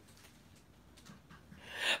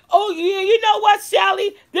 Oh yeah, you know what,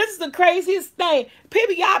 Shelly? This is the craziest thing.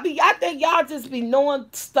 People, I think y'all just be knowing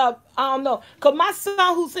stuff. I don't know. Cause my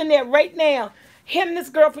son who's in there right now, him and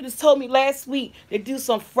his girlfriend just told me last week to do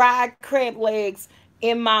some fried crab legs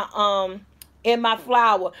in my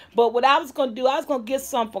flour. But what I was gonna do, I was gonna get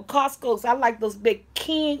some from Costco. I like those big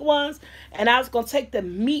king ones, and I was gonna take the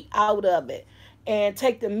meat out of it. And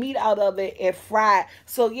fry it.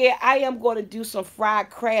 So yeah, I am going to do some fried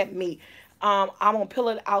crab meat. I'm gonna peel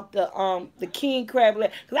it out the king crab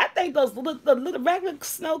leg, because I think the little regular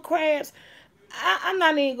snow crabs, I'm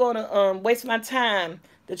not even gonna waste my time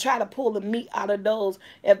to try to pull the meat out of those.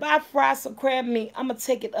 If I fry some crab meat, I'm gonna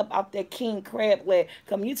take it up out that king crab leg.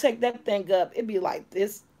 Come, you take that thing up, it be like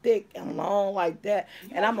this thick and long like that,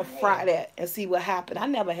 and I'm gonna fry that and see what happens. I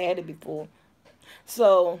never had it before,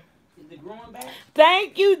 so. Is it growing back?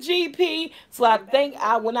 Thank you, GP. So I think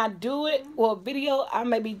when I do it or a video, I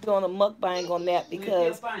may be doing a mukbang on that,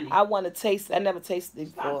 because I want to taste it. I never tasted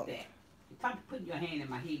it before. Stop that. Stop putting your hand in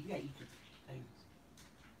my head. You gotta eat your things.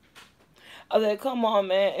 I said, come on,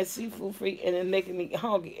 man. It's seafood free, and it's making me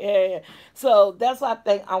hungry. Yeah. So that's what I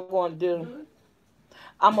think I'm going to do.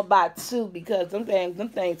 I'm going to buy 2, because them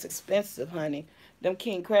things expensive, honey. Them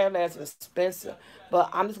king crab legs are expensive. But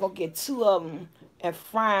I'm just going to get 2 of them and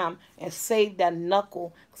fry them and save that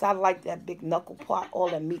knuckle, because I like that big knuckle part, all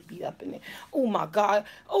that meat be up in there. Oh my God.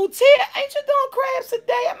 Oh, Tia, ain't you doing crabs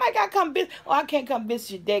today? I might got to come visit. Oh, I can't come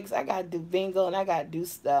visit you today because I got to do bingo and I got to do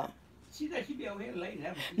stuff. She said she'd be over here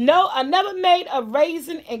later. No, I never made a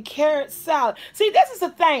raisin and carrot salad. See, this is the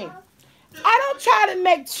thing. I don't try to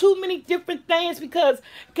make too many different things, because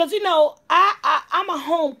you know, I'm a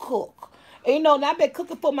home cook. And, you know, and I've been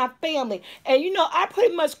cooking for my family. And, you know, I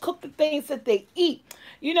pretty much cook the things that they eat.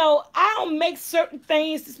 You know, I don't make certain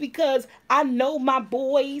things just because I know my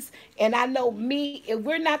boys and I know me, and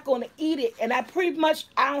we're not going to eat it. And I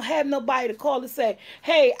don't have nobody to call and say,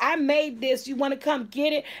 hey, I made this. You want to come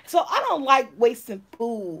get it? So I don't like wasting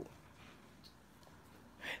food.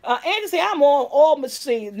 Angie said, I'm on all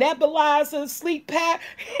machines, nebulizer, sleep pack.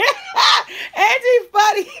 Angie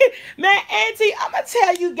funny. Man, Angie, I'm going to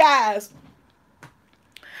tell you guys.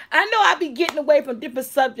 I know I be getting away from different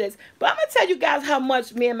subjects, but I'm going to tell you guys how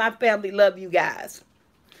much me and my family love you guys.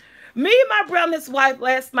 Me and my brother and his wife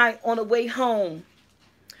last night on the way home,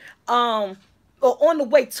 or on the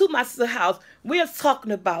way to my sister's house, we was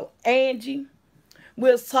talking about Angie.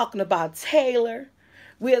 We was talking about Taylor.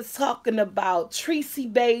 We was talking about Tracy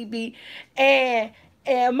baby. And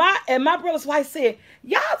And my brother's wife said,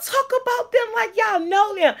 y'all talk about them like y'all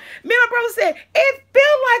know them. Me and my brother said, it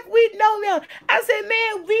feel like we know them. I said,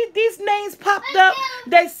 man, these names popped up.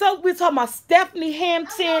 We talking about Stephanie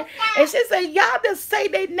Hampton. And she said, y'all just say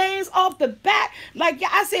their names off the bat. Like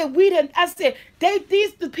I said,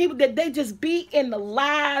 these the people that they just be in the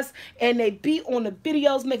lives and they be on the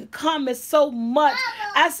videos making comments so much.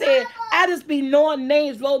 I said, I just be knowing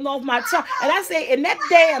names rolling off my tongue. And I said, and that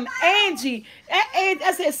damn Angie,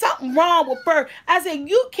 I said, something wrong with her. I said,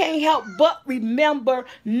 you can't help but remember,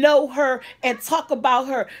 know her, and talk about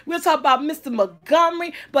her. We'll talk about Mr.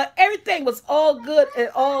 Montgomery, but everything was all good and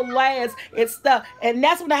all last and stuff. And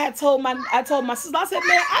that's when I told my sister, I said,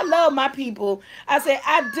 man, I love my people. I said,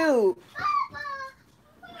 I do.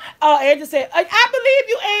 Oh, Angie said, I believe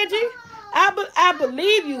you, Angie. I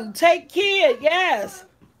believe you. Take care, yes.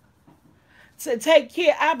 To take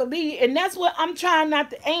care, I believe, and that's what I'm trying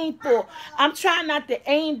not to aim for. I'm trying not to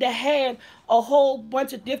aim to have a whole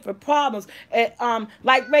bunch of different problems. And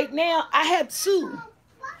like right now, I have two.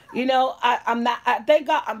 You know, I'm not. Thank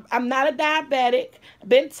God, I'm not a diabetic.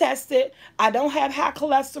 Been tested. I don't have high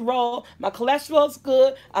cholesterol. My cholesterol's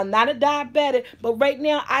good. I'm not a diabetic. But right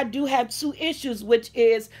now, I do have two issues, which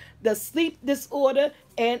is the sleep disorder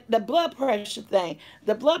and the blood pressure thing.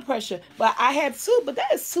 The blood pressure. But I have two. But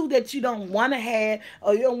that is two that you don't want to have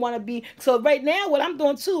or you don't want to be. So right now, what I'm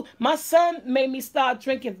doing too, my son made me start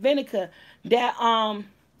drinking vinegar. That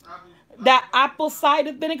apple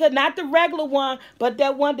cider vinegar, not the regular one, but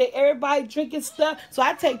that one that everybody drinking stuff. So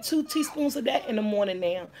I take 2 teaspoons of that in the morning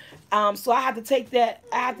now. So I have to take that.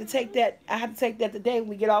 I have to take that today when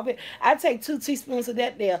we get off it. I take 2 teaspoons of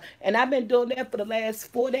that now, and I've been doing that for the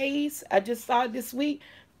last 4 days. I just started this week.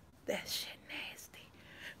 That shit nasty.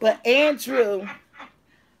 But Andrew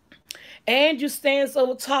stands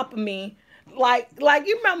over top of me. Like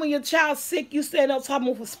you remember when your child's sick, you stand on top of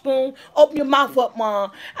him with a spoon, open your mouth up,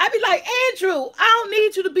 Mom. I be like, Andrew, I don't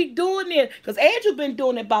need you to be doing this. Because Andrew been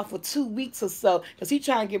doing it about for 2 weeks or so. Because he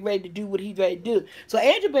trying to get ready to do what he ready to do. So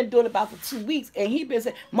Andrew been doing it about for 2 weeks. And he been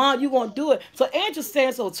saying, Mom, you gonna do it. So Andrew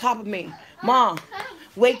stands on top of me. Mom,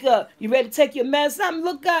 wake up. You ready to take your medicine?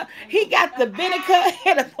 Look up. He got the vinegar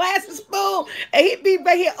and a plastic spoon. And he be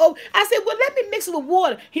right here. Oh, I said, well, let me mix it with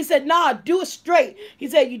water. He said, nah, do it straight. He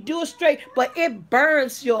said, you do it straight, but it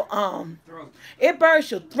burns your throat. It burns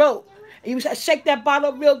your throat. And you shake that bottle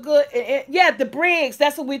up real good. Yeah, the Briggs,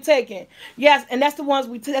 that's what we're taking. Yes, and that's the ones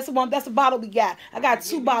that's the bottle we got. I got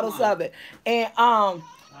 2 bottles of it. And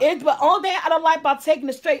but all day I don't like about taking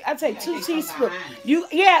it straight. I take 2 teaspoons.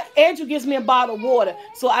 Andrew gives me a bottle of water,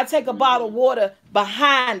 so I take a bottle of water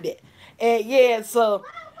behind it. And yeah, so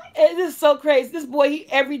it is so crazy. This boy, he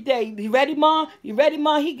every day. You ready, Mom? You ready,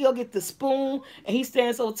 Mom? He go get the spoon and he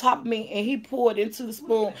stands on top of me and he poured into the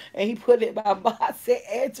spoon and he put it in my mouth. I said,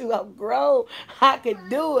 Andrew, I'm grown. I can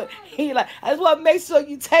do it. He like, I just want to make sure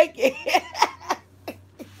you take it.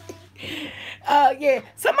 Yeah,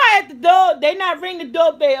 somebody at the door. They not ring the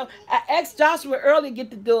doorbell. I asked Joshua early to get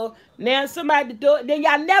the door. Now somebody at the door. Then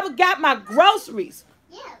y'all never got my groceries.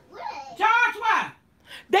 Yeah, what? Joshua!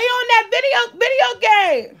 They on that video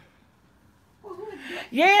game.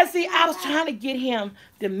 Yeah, see, I was trying to get him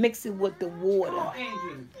to mix it with the water. Oh,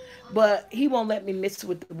 Andrew. But he won't let me mix it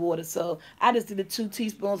with the water. So I just did the 2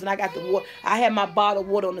 teaspoons and I got the water. I had my bottle of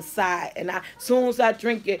water on the side. And as soon as I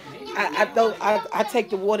drink it, I take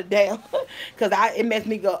the water down. Because it makes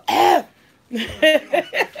me go, ah.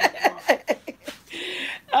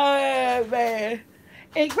 Oh, man.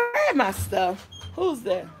 And grab my stuff. Who's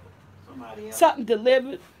there? Somebody else. Something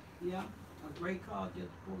delivered. Yeah, a great car just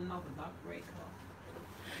pulling off a great car.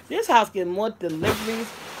 This house getting more deliveries,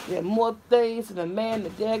 getting more things, and the man, the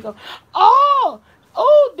dad go, oh,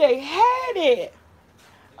 they had it.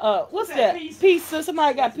 What's that? Pizza.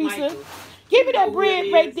 Somebody got pizza. Michael. Give me that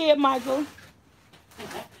bread right there, Michael.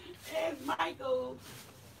 There's Michael.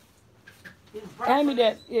 Hand me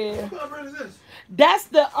that. Yeah. What kind of bread is this? That's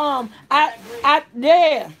the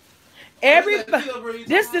yeah. Everybody.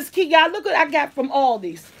 This key, y'all. Look what I got from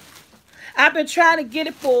Aldi's. I've been trying to get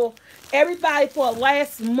it for everybody for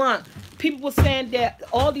last month. People were saying that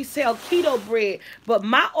Aldi sell keto bread, but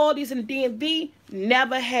my Aldi's in DMV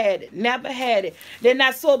never had it. Never had it. Then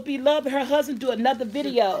I saw Beloved, her husband, do another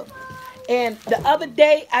video. And the other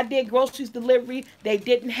day, I did groceries delivery. They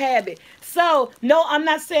didn't have it. So, no, I'm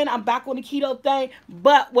not saying I'm back on the keto thing.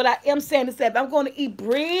 But what I am saying is that if I'm going to eat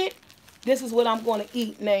bread, this is what I'm going to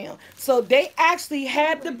eat now. So, they actually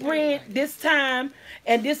have the bread this time.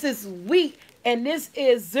 And this is wheat. And this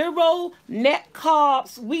is 0 net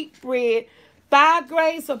carbs wheat bread. 5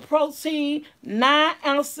 grams of protein. 9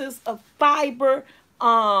 ounces of fiber.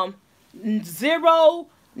 zero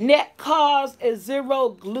net carbs, and zero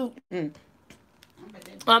gluten.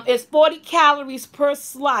 It's 40 calories per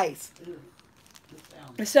slice.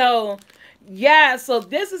 So, yeah, so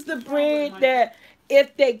this is the bread that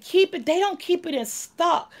if they keep it, they don't keep it in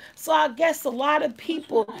stock. So I guess a lot of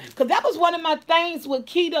people, because that was one of my things with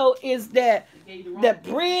keto is that the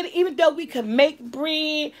bread, even though we can make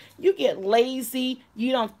bread, you get lazy.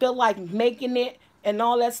 You don't feel like making it and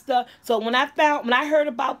all that stuff. So when I heard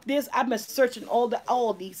about this, I've been searching all the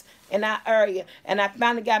Aldi's in our area, and I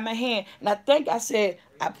finally got my hand. And I think I said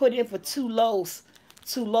I put in for 2 loaves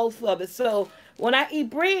of it. So when I eat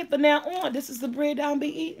bread from now on, this is the bread I'll be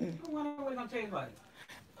eating.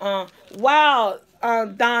 Wow,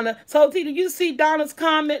 Donna. So, T, did you see Donna's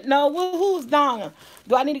comment? No. Well, who's Donna?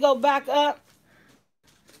 Do I need to go back up?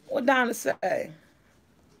 What Donna say?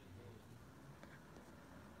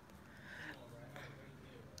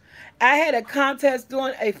 I had a contest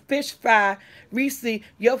doing a fish fry recently.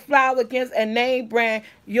 Your flour against a name brand.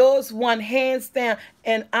 Yours won hands down,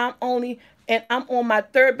 and I'm on my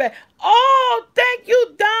third bag. Oh, thank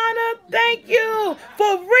you, Donna. Thank you.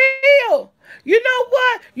 For real. You know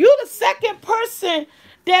what? You the second person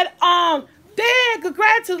that there.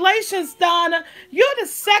 Congratulations, Donna. You're the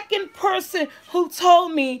second person who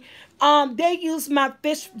told me they use my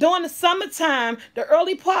fish during the summertime, the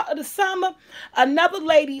early part of the summer. Another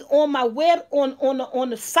lady on my web on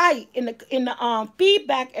the site in the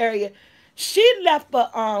feedback area, she left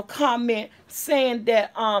a comment saying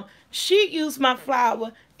that she used my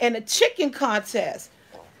flour in a chicken contest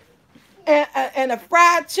and a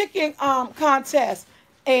fried chicken contest,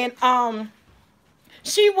 and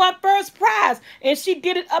she won first prize, and she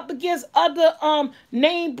did it up against other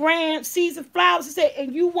name brand seasoned flours. She said,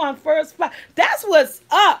 and you won first prize. That's what's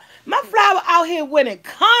up. My flour out here winning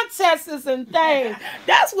contests and things.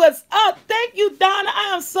 That's what's up. Thank you, Donna.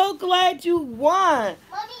 I am so glad you won.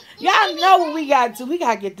 Y'all know what we got to do. We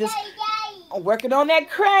got to get this. I'm working on that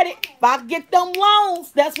credit. If I get them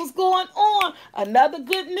loans, that's what's going on. Another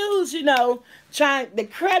good news, trying the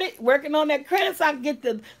credit, working on that credit so I can get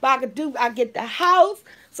I get the house,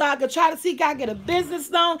 so I can try to see if I get a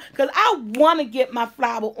business loan, because I want to get my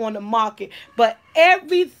flour on the market. But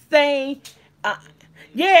everything,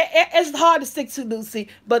 it's hard to stick to, Lucy.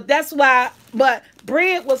 But that's why, but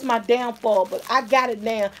bread was my downfall. But I got it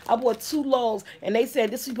now. I bought 2 loaves, and they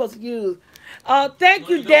said this is supposed to use. Thank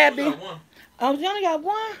you, Debbie. You only got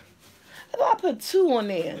 1? I thought I put 2 on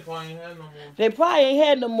there. They probably ain't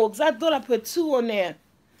had no more, because I thought I put 2 on there.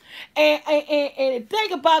 And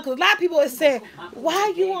think about, because a lot of people are saying,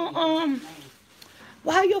 why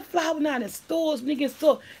your flour not in stores? When you get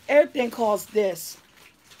store, everything costs this.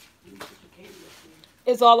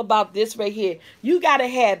 It's all about this right here. You got to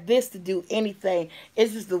have this to do anything.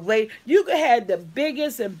 It's just the way. You can have the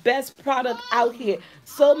biggest and best product out here.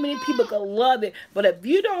 So many people can love it. But if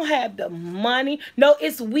you don't have the money, no,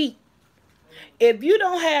 it's wheat. If you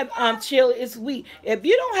don't have chili, it's wheat. If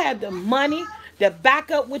you don't have the money to back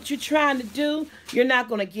up what you're trying to do, you're not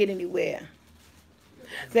going to get anywhere.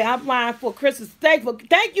 Say, I'm flying for Christmas. Thank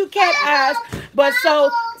you, Cat Eyes. But so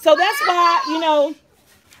that's why,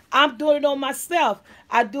 I'm doing it on myself.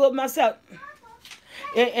 I do it myself.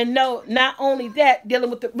 And no, not only that, dealing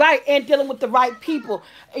with the right people.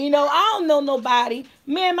 I don't know nobody.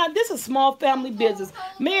 This is a small family business.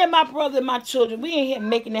 Me and my brother and my children, we ain't here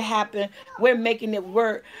making it happen. We're making it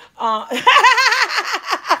work.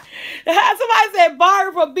 Somebody said,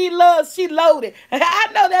 Barry from B Love, she loaded. I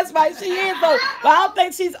know that's right. She is loaded. But I don't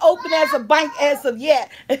think she's open as a bank as of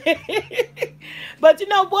yet. But you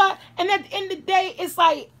know what? And at the end of the day, it's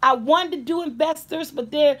like I wanted to do investors,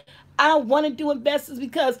 but I don't want to do investors,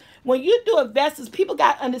 because when you do investors, people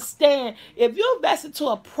got to understand, if you invest into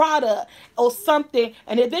a product or something,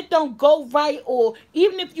 and if it don't go right, or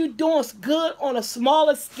even if you're doing good on a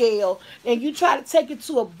smaller scale and you try to take it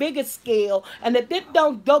to a bigger scale, and if it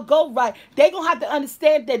don't go right, they're going to have to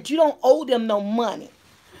understand that you don't owe them no money.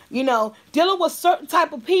 Dealing with certain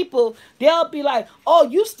type of people, they'll be like, oh,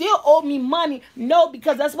 you still owe me money. No,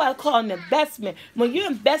 because that's why I call it an investment. When you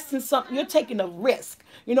invest in something, you're taking a risk.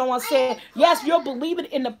 You know what I'm saying? Yes, you're believing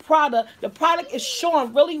in the product. The product is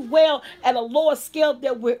showing really well at a lower scale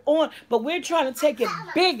that we're on, but we're trying to take it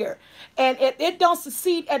bigger. And if it don't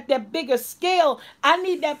succeed at that bigger scale, I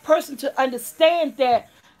need that person to understand that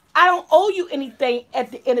I don't owe you anything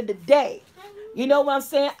at the end of the day. You know what I'm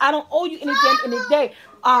saying? I don't owe you anything at the end of the day.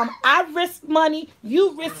 I risk money,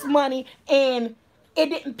 you risk money, and it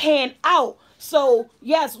didn't pan out. So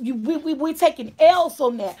yes, we taking L's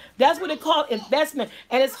on that. That's what they call investment,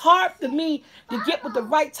 and it's hard for me to get with the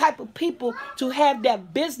right type of people to have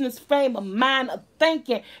that business frame of mind of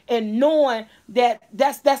thinking and knowing that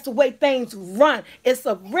that's the way things run. It's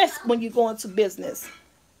a risk when you go into business.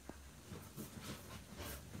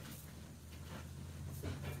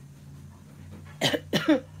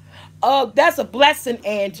 Oh, that's a blessing,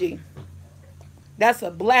 Angie. That's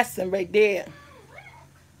a blessing right there.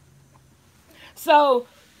 So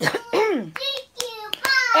at the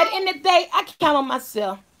end of the day, I count on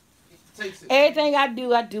myself. Taste it. Everything I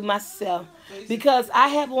do myself. Because I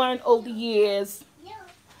have learned over the years,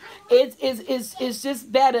 it's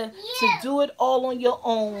just better to do it all on your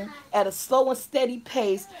own at a slow and steady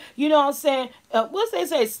pace. You know what I'm saying? What's they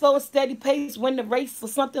say? Slow and steady pace, win the race or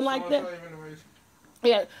something like that.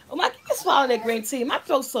 Yeah. Oh my, just swallow that green tea. My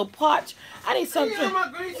throat's so parched. I need something.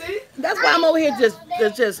 That's why I'm over here just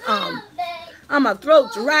my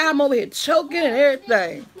throat dry. I'm over here choking and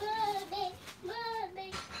everything.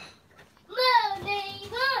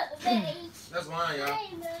 That's mine,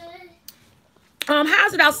 y'all.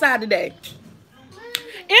 How's it outside today?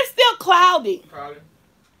 It's still cloudy. Probably.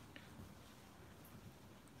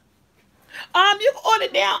 You can order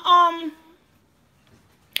down.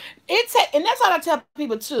 And that's how I tell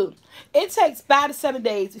people too. It takes 5 to 7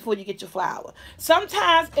 days before you get your flour.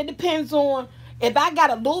 Sometimes it depends on if I got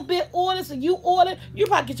a little bit order, so you order, you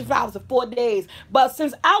probably get your flowers in 4 days. But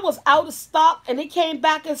since I was out of stock and it came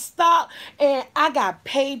back in stock, and I got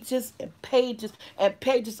pages and pages and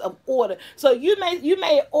pages of order. So you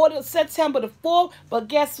may order September the 4th, but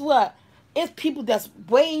guess what? It's people that's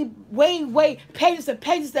way pages and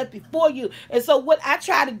pages that's before you. And so what I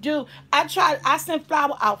try to do, I send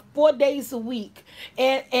flour out 4 days a week.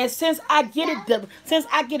 And since I get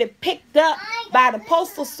it picked up by the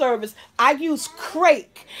postal service, I use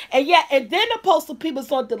Crate. And then the postal people's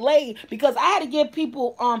on delay because I had to give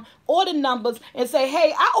people order numbers and say,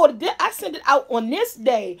 hey, I ordered it, I sent it out on this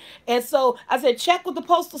day. And so I said, check with the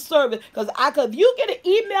postal service because if you get an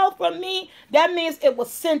email from me, that means it was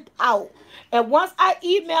sent out. And once I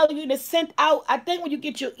email you and it's sent out, I think when you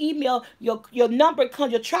get your email, your number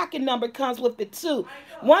comes, your tracking number comes with it too.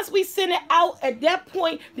 Once we send it out, at that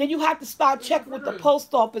point, then you have to start checking with the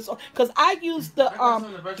post office because I use the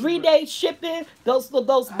 3-day shipping, those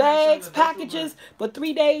bags, packages for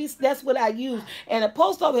 3 days. That's what I use. And the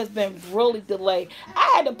post office has been really delayed.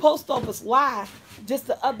 I had the post office lie just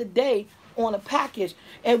the other day on a package,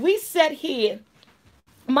 and we sat here.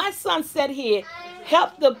 My son sat here,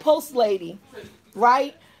 helped the post lady,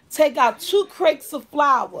 right, take out 2 crates of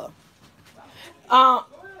flour. Have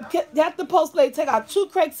the post lady take out 2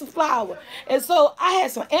 crates of flour. And so I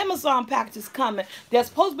had some Amazon packages coming that's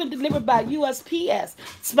supposed to be delivered by USPS.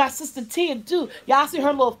 It's my sister Tia do. Y'all see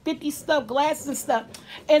her little 50 stuff, glasses and stuff.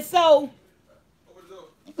 And so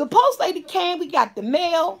the post lady came, we got the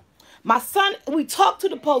mail. My son, we talked to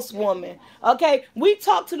the postwoman. Okay, we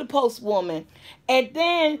talked to the postwoman, and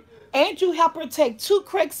then Andrew helped her take 2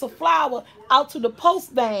 crates of flour out to the post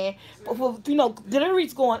van for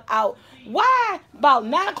deliveries going out. Why? About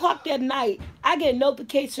 9 o'clock that night, I get a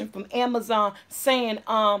notification from Amazon saying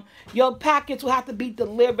your package will have to be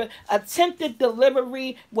delivered. Attempted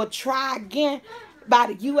delivery will try again by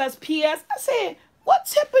the USPS. I said, what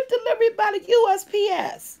type of delivery by the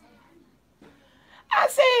USPS? I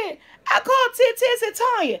said, I called Tia and said,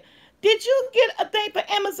 Tanya, did you get a thing for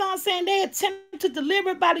Amazon saying they attempt to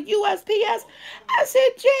deliver by the USPS? I said,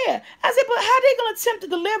 yeah. I said, but how they going to attempt to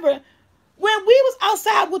deliver when we was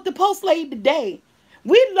outside with the post lady today?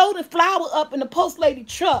 We loaded flour up in the post lady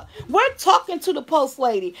truck. We're talking to the post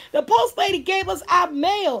lady. The post lady gave us our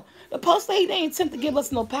mail. The post lady didn't attempt to give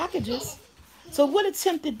us no packages. So what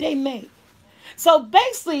attempt did they make? So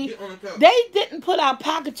basically, they didn't put our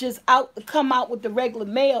packages out to come out with the regular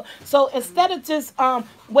mail. So instead of just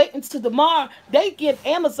waiting till tomorrow, they give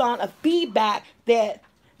Amazon a feedback that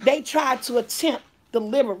they tried to attempt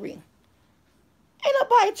delivery. Ain't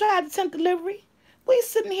nobody tried to attempt delivery. We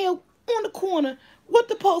sitting here on the corner with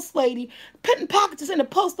the post lady, putting packages in the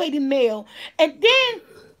post lady mail. And then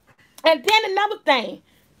another thing,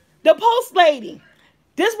 the post lady.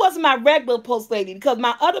 This wasn't my regular post lady because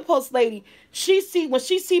my other post lady, when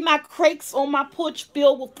she see my crates on my porch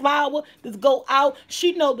filled with flour that go out,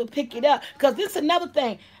 she know to pick it up. Because this is another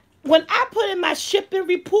thing. When I put in my shipping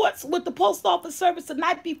reports with the post office service the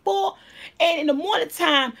night before, and in the morning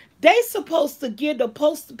time, they supposed to give the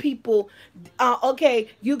postal people, okay,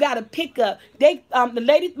 you got to pick up. The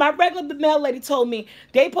lady, my regular mail lady told me,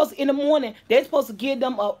 in the morning, they're supposed to give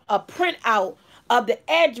them a printout of the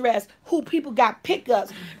address who people got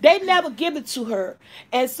pickups. They never give it to her.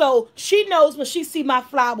 And so she knows when she see my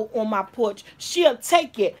flower on my porch, she'll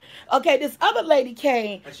take it. Okay, this other lady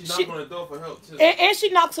came. And she knocked on the door for help too. And she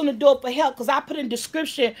knocks on the door for help because I put in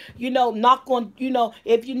description, knock on,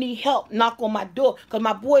 if you need help, knock on my door. Because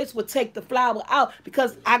my boys would take the flower out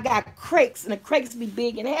because I got crates and the crates be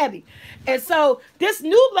big and heavy. And so this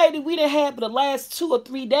new lady we didn't have for the last 2 or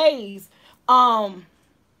 3 days,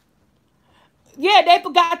 yeah, they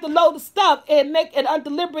forgot to load the stuff and make it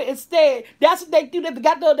undelivered instead. That's what they do. They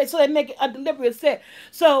forgot to load it, so they make it undelivered instead.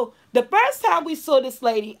 So the first time we saw this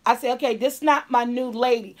lady, I said, okay, this is not my new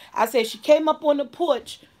lady. I said, she came up on the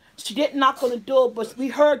porch. She didn't knock on the door, but we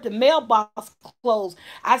heard the mailbox close.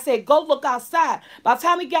 I said, go look outside. By the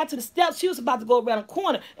time we got to the steps, she was about to go around the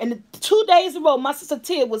corner. And the 2 days in a row, my sister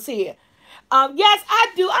Tia was here. Yes,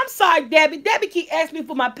 I do. I'm sorry, Debbie. Debbie keep asking me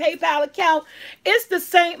for my PayPal account. It's the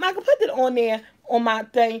same. I can put it on there on my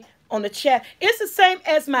thing on the chat. It's the same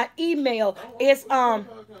as my email. It's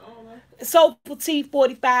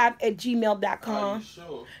SoulfulT45@gmail.com.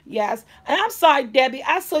 Sure? Yes. And I'm sorry, Debbie.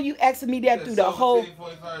 I saw you asking me that through the whole.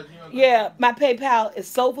 Yeah, my PayPal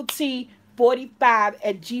is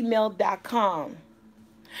SoulfulT45@gmail.com.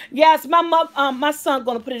 Yes, my son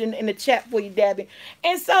gonna put it in the chat for you, Debbie.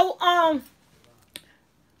 And so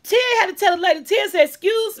Tia had to tell the lady. Tia said,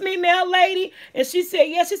 excuse me, mail lady. And she said,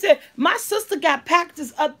 yes. She said, my sister got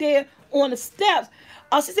packages up there on the steps.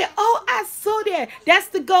 She said, oh, I saw that. That's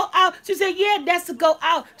to go out. She said, yeah, that's to go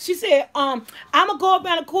out. She said, I'm going to go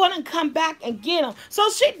around the corner and come back and get them. So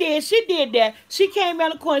she did. She did that. She came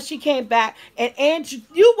around the corner. She came back. And Andrew,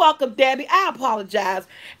 you welcome, Debbie. I apologize.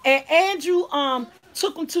 And Andrew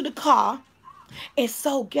took them to the car. And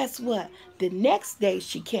so guess what? The next day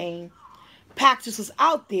she came. Packages was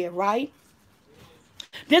out there, right?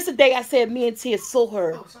 This is the day I said me and Tia saw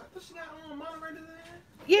her. Oh, so she got monorated in there?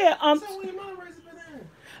 Yeah. So we monorated in there.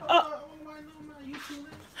 Oh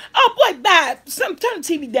boy, bye. Turn the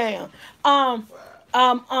TV down.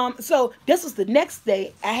 So this was the next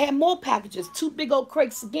day. I had more packages, 2 big old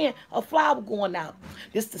crates again of flour going out.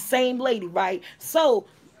 This the same lady, right? So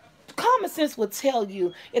common sense will tell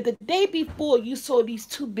you if the day before you saw these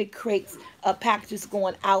 2 big crates of packages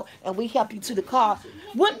going out and we helped you to the car,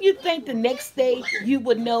 wouldn't you think the next day you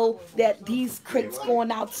would know that these crates going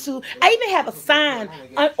out too? I even have a sign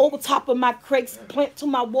over top of my crates planted to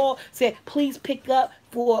my wall said, please pick up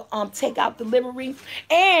for takeout delivery.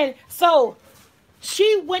 And so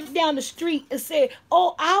she went down the street and said,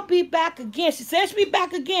 oh, I'll be back again. She said she'll be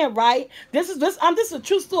back again, right? This is a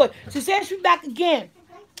true story. She said she'll be back again.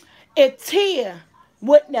 If Tia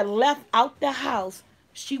wouldn't have left out the house,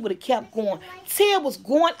 she would have kept going. Tia was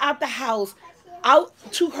going out the house, out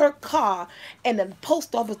to her car, and the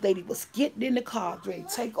post office lady was getting in the car, ready to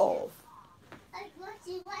take off.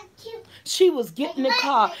 She was getting in the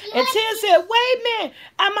car, and Tia said, "Wait a minute,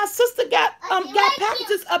 my sister got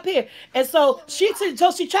packages up here." And so she tried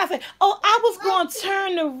to say, "Oh, I was going to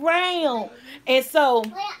turn around," and so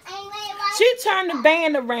she turned the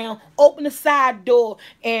van around, opened the side door,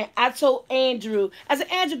 and I told Andrew, I said,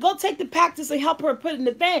 Andrew, go take the packages and help her put it in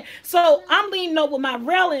the van. So I'm leaning over my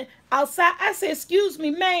railing outside. I said, excuse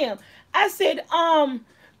me, ma'am. I said,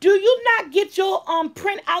 do you not get your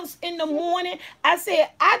printouts in the morning? I said,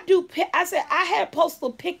 I do. I said, I had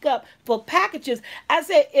postal pickup for packages. I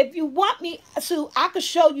said, if you want me to, I could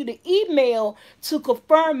show you the email to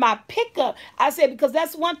confirm my pickup. I said, because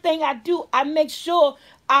that's one thing I do. I make sure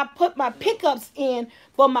I put my pickups in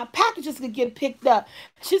for my packages to get picked up.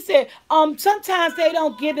 She said, sometimes they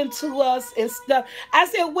don't get them to us and stuff. I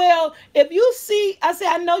said, well, if you see, I said,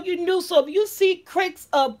 I know you knew, so if you see crates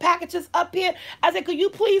of packages up here, I said, could you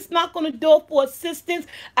please knock on the door for assistance?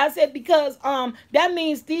 I said, because that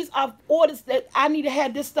means these are orders that I need to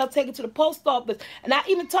have this stuff taken to the post office. And I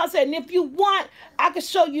even told her, and if you want, I can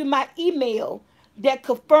show you my email that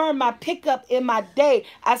confirm my pickup in my day.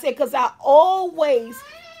 I said, because I always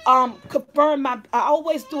I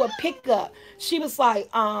always do a pickup. She was like,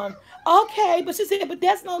 okay, but she said, but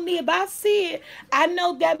that's no need. If I see it, I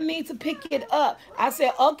know that means to pick it up. I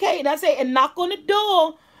said, okay. And I said, and knock on the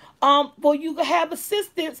door for you to have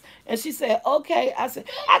assistance. And she said, okay. I said,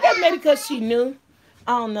 I guess maybe because she knew.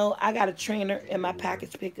 I don't know. I got a trainer in my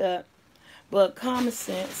package pickup. But common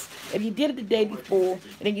sense, if you did it the day before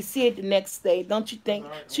and then you see it the next day, don't you think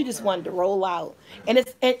she just wanted to roll out? And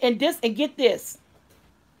it's and get this.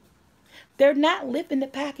 They're not lifting the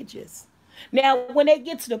packages. Now, when they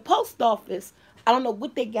get to the post office, I don't know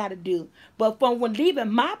what they got to do. But from when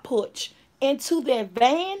leaving my porch into their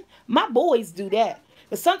van, my boys do that.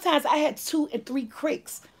 But sometimes I had 2 and 3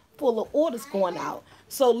 crates full of orders going out.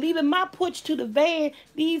 So leaving my porch to the van,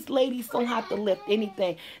 these ladies don't have to lift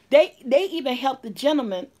anything. They even help the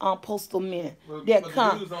gentlemen postal men that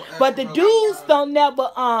come. But the dudes don't never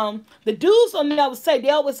say. They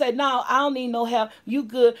always say, no, I don't need no help. You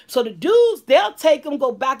good. So the dudes, they'll take them,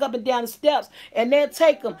 go back up and down the steps, and they'll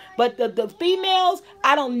take them. But the females,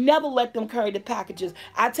 I don't never let them carry the packages.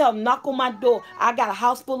 I tell them, knock on my door. I got a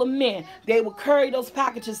house full of men. They will carry those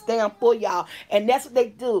packages down for y'all. And that's what they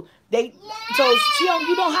do. You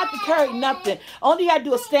don't have to carry nothing. Only you gotta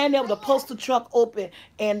do is stand there with a postal truck open,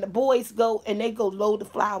 and the boys go and they go load the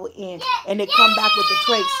flour in, and they come back with the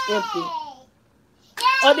crates empty.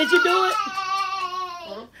 Oh, did you do it?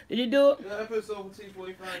 Huh? Did you do it? Yeah, I put SoulfulT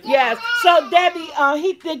 45. Yes. So Debbie,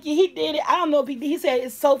 he did it. I don't know if he said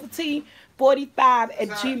it's SoulfulT 45 at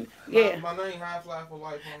Gmail. Yeah. My name Half Life for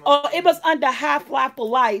Life. Oh, it was under Half Life for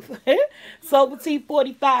Life. SoulfulT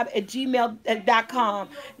 45 at gmail.com.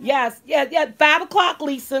 Yes. 5 o'clock,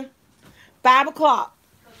 Lisa. 5 o'clock.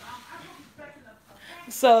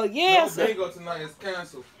 So yeah. No bingo tonight is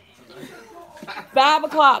canceled. 5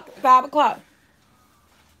 o'clock. 5 o'clock.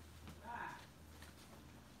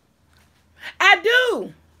 I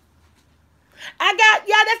do.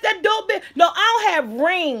 That's the doorbell. No, I don't have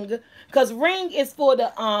Ring, because Ring is for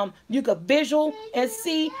the you can visual and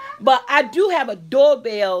see. But I do have a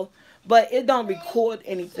doorbell, but it don't record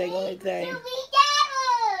anything or anything.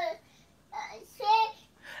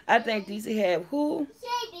 I think DC have who?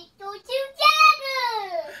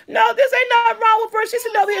 No, this ain't nothing wrong with her. She's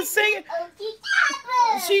sitting over here singing.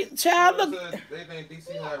 Look. They think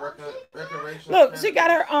DC had recreational. Look, she got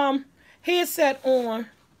her headset on,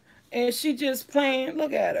 and she just playing.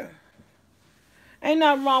 Look at her. Ain't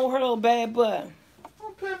nothing wrong with her little bad butt.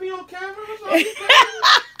 Don't put me on camera. You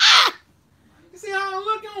see how I'm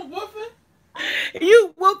looking? I'm whooping.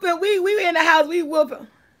 You whooping. We in the house. We whooping.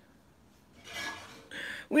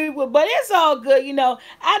 But it's all good, you know.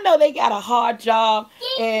 I know they got a hard job,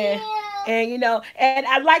 and you know, and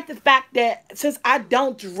I like the fact that since I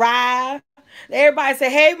don't drive, everybody say,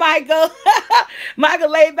 "Hey, Michael." Michael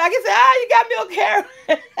laid back and said, "You got me on camera."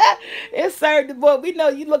 It served the boy. We know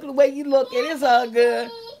you look the way you look, and it's all good.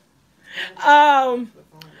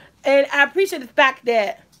 And I appreciate the fact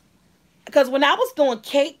that, because when I was doing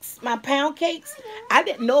cakes, my pound cakes, I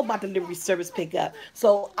didn't know about delivery service pickup.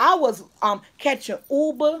 So I was catching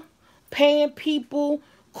Uber, paying people,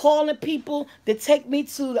 calling people to take me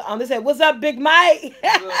to the they said, "What's up, Big Mike?"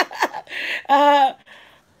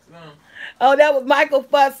 Oh, that was Michael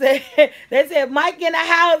fussing. They said, "Mike in the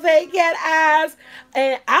house, hey, cat eyes."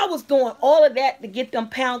 And I was doing all of that to get them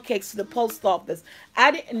pound cakes to the post office. I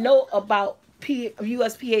didn't know about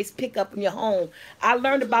USPA's pickup in your home. I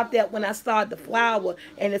learned about that when I started the flour,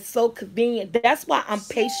 and it's so convenient. That's why I'm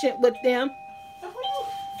patient with them.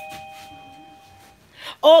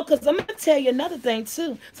 Oh, because I'm going to tell you another thing,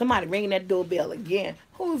 too. Somebody ringing that doorbell again.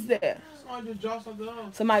 Who's there? Somebody just dropped something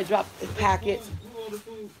off. Somebody dropped the packets. Who ordered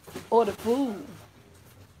food? Order food.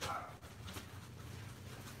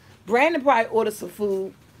 Brandon probably ordered some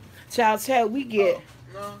food. Child, we get.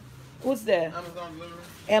 No. What's that? Amazon delivery.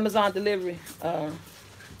 Amazon delivery. Mine.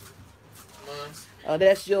 Oh,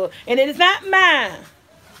 that's yours. And it is not mine.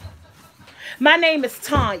 My name is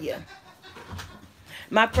Tanya.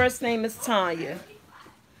 My first name is Tanya.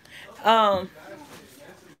 What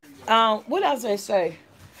else did I say?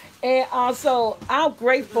 And so I'm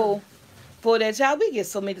grateful for that, child. We get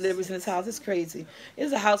so many deliveries in this house. It's crazy.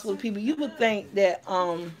 It's a house full of people. You would think that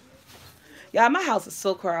y'all, my house is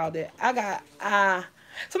so crowded. I got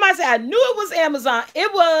somebody said I knew it was Amazon.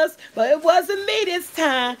 It was, but it wasn't me this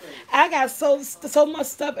time. I got so much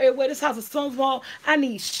stuff everywhere. This house is so small. I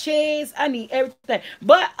need shades. I need everything.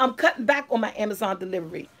 But I'm cutting back on my Amazon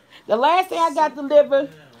delivery. The last thing I got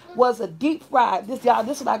delivered was a deep fried. This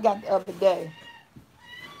is what I got the other day.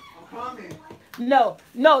 No,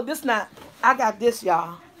 this not. I got this,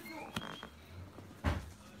 y'all.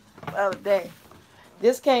 The other day.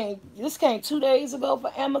 This came 2 days ago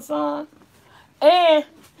for Amazon. And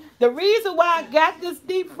the reason why I got this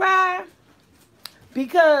deep fry,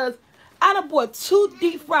 because I done bought 2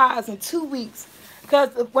 deep fries in 2 weeks. Because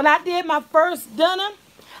when I did my first dinner,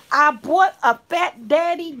 I bought a Fat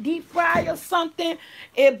Daddy deep fry or something,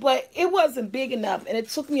 but it wasn't big enough, and it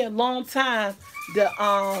took me a long time to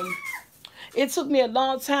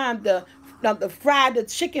fry the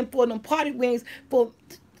chicken for them party wings.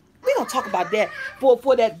 We gonna talk about that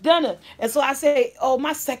for that dinner. And so I said, "Oh,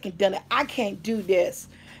 my second dinner, I can't do this."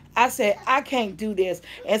 I said, "I can't do this."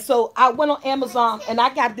 And so I went on Amazon and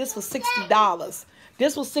I got this for $60.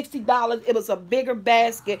 This was $60. It was a bigger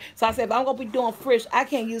basket. So I said, if I'm going to be doing fish, I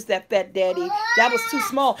can't use that Fat Daddy. That was too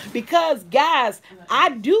small. Because, guys, I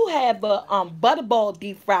do have a butterball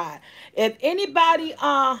deep fry. If anybody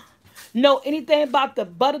know anything about the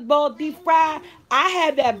butterball deep fry, I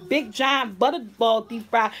had that big giant butterball deep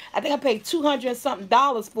fry. I think I paid $200 and something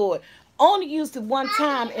for it. Only used it one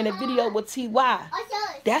time in a video with TY.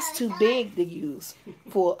 That's too big to use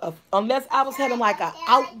for unless I was having like an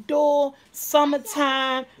outdoor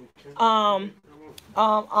summertime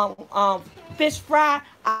fish fry.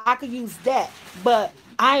 I could use that, but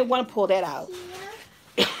I ain't want to pull that out.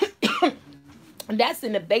 And that's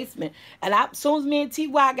in the basement. And as soon as me and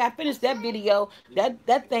TY got finished that video,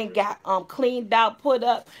 that thing got cleaned out, put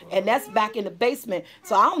up, and that's back in the basement.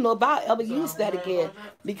 So I don't know if I'll ever use that again.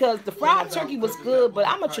 Because the fried turkey was good, but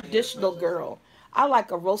I'm a traditional girl. I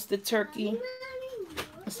like a roasted turkey.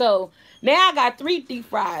 So now I got 3 deep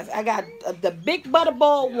fries. I got the big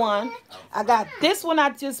butterball one. I got this one I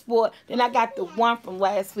just bought. Then I got the one from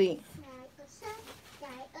last week.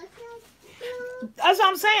 That's what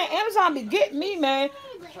I'm saying. Amazon be getting me, man.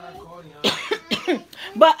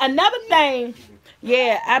 But another thing,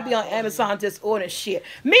 yeah, I be on Amazon just ordering shit.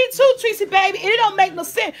 Me too, Tracy, baby. It don't make no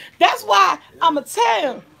sense. That's why I'm going to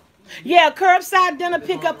tell you. Yeah, curbside dinner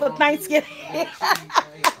pickup for Thanksgiving.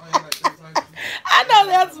 I know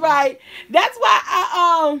that's right. That's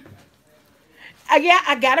why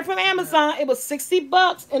I got it from Amazon. It was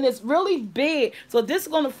 $60 and it's really big. So this is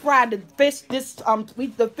gonna fry the fish.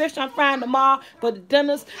 The fish I'm frying tomorrow for the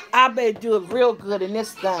dinners. I better do it real good in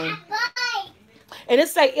this thing. And it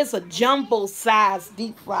say it's a jumbo size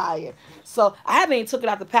deep fryer. So I haven't even took it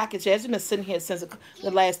out the package yet. It's been sitting here since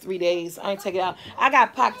the last 3 days. I ain't take it out. I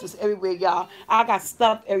got packages everywhere, y'all. I got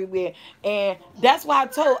stuff everywhere, and that's why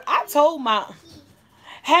I told my,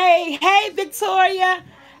 hey Victoria.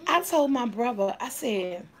 I told my brother, I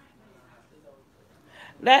said,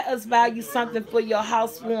 let us buy you something for your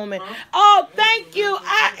housewarming. Oh, thank you.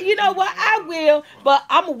 You know what? I will. But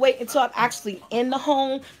I'm going to wait until I'm actually in the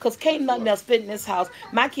home because can't nothing else fit in this house.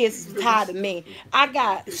 My kids is tired of me. I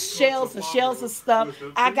got shelves and shelves of stuff.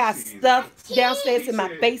 I got stuff downstairs in my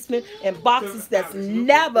basement and boxes that's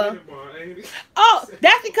never. Oh,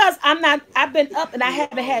 that's because I've been up and I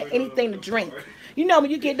haven't had anything to drink. You know,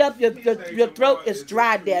 when you get up, your throat is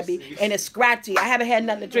dry, Debbie, and it's scratchy. I haven't had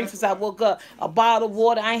nothing to drink since I woke up. A bottle of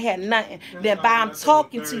water, I ain't had nothing. Then by I'm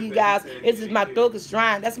talking to you guys, it's just my throat is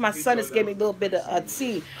drying. That's my son that's gave me a little bit of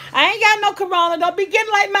tea. I ain't got no corona. Don't be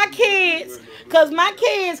getting like my kids. Because my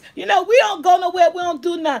kids, you know, we don't go nowhere. We don't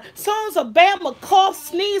do nothing. Soon as a Bama cough,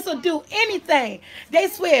 sneeze, or do anything, they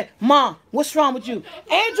swear, Mom, what's wrong with you?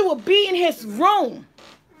 Andrew will be in his room.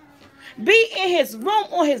 Be in his room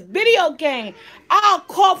on his video game. I'll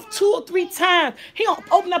cough 2 or 3 times. He gonna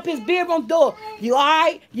open up his bedroom door. You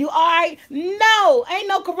alright? You alright? No, ain't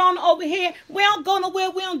no corona over here. We don't go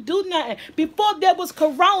nowhere. We don't do nothing. Before there was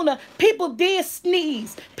corona, people did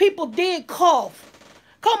sneeze. People did cough.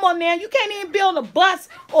 Come on now, you can't even be on a bus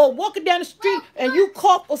or walking down the street and you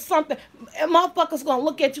cough or something. And motherfuckers gonna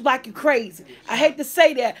look at you like you crazy. I hate to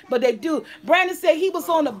say that, but they do. Brandon said he was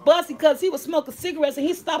on the bus because he was smoking cigarettes and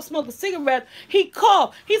he stopped smoking cigarettes. He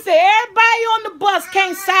coughed. He said everybody on the bus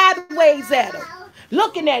came sideways at him,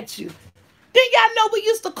 looking at you. Did y'all know we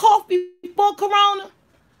used to cough before corona?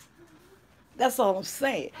 That's all I'm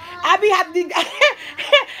saying. I have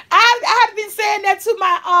been saying that to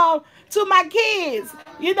my kids.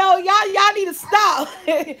 You know, y'all need to stop.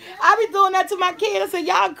 I be doing that to my kids. I say,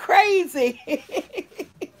 y'all crazy.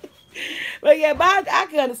 But yeah, but I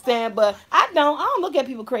can understand, but I don't look at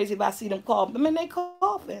people crazy if I see them cough. I mean, they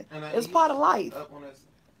coughing. It's part of life.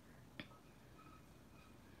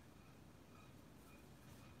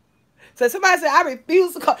 So somebody said, I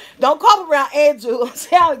refuse to cough. Don't cough around Andrew. I'm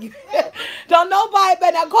telling you. Don't nobody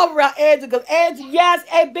better not cough around Andrew. Because Andrew, yes,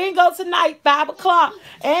 hey, bingo tonight, 5 o'clock.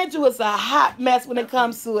 Andrew is a hot mess when it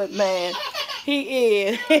comes to it, man. He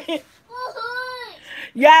is.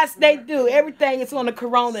 Yes, they do. Everything is on the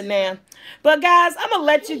corona now. But guys, I'm going to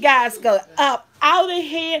let you guys go up out of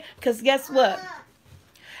here. Because guess what?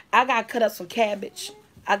 I got to cut up some cabbage.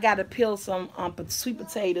 I got to peel some sweet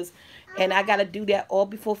potatoes. And I got to do that all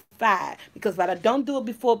before 5. Because if I don't do it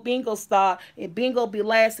before bingo start, and bingo be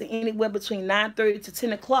lasting anywhere between 9:30 to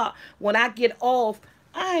 10 o'clock, when I get off,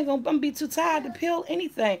 I'm going to be too tired to peel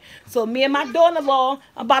anything. So me and my daughter-in-law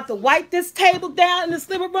about to wipe this table down in this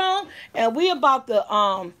living room. And we about to,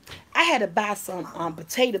 I had to buy some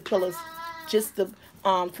potato peelers just to,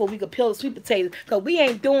 before we could peel the sweet potatoes. Because we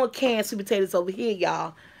ain't doing canned sweet potatoes over here,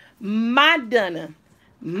 y'all. My dinner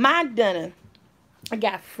I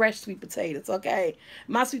got fresh sweet potatoes, okay?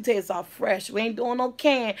 My sweet potatoes are fresh. We ain't doing no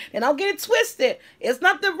canned. And don't get it twisted. It's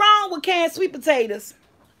nothing wrong with canned sweet potatoes.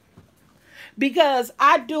 Because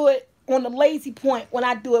I do it on the lazy point when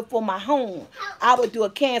I do it for my home. I would do a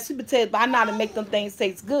canned sweet potatoes, but I know how to make them things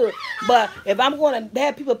taste good. But if I'm going to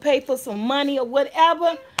have people pay for some money or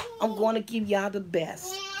whatever, I'm going to give y'all the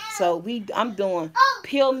best. So I'm doing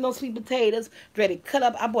peeling those sweet potatoes, ready to cut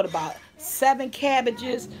up. I bought about 7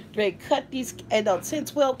 cabbages, ready to cut these, 10,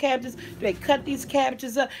 12 cabbages, ready to cut these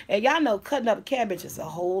cabbages up. And y'all know cutting up a cabbage is a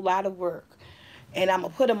whole lot of work. And I'm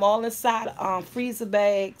going to put them all inside freezer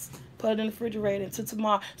bags, put it in the refrigerator until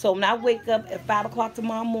tomorrow. So when I wake up at 5 o'clock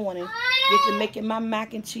tomorrow morning, get to making my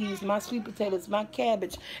mac and cheese, my sweet potatoes, my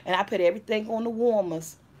cabbage, and I put everything on the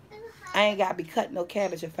warmers. I ain't got to be cutting no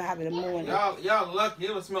cabbage at 5 in the morning. Y'all lucky.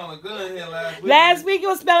 It was smelling good in here last week. Last week it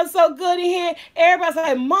was smelling so good in here. Everybody's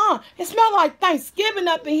like, Mom, it smells like Thanksgiving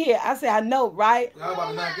up in here. I said, I know, right? Y'all about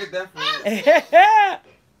to not get that from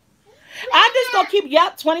I'm just going to keep,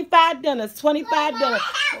 25 dinners, 25 dinners.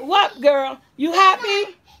 What, girl? You happy? Help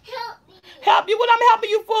me. Help you? What I'm helping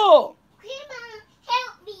you for? Grandma,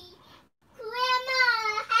 help me. Grandma,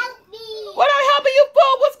 help me. What I'm helping you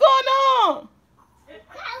for? What's going on?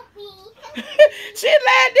 Help me. She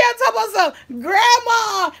laid there talking about some,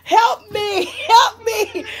 Grandma, help me, help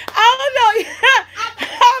me. I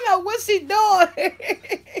don't know what she doing.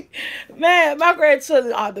 Man, my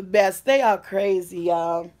grandchildren are the best. They are crazy,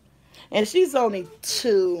 y'all. And she's only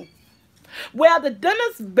 2. Well, the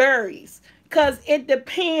dinners varies because it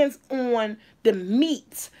depends on the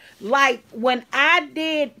meat. Like when I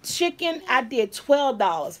did chicken, I did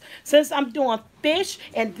 $12. Since I'm doing fish,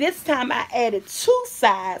 and this time I added 2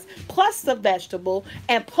 sides plus the vegetable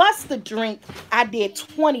and plus the drink, I did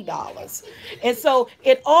 $20. And so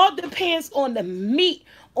it all depends on the meat,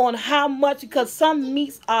 on how much, because some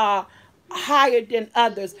meats are higher than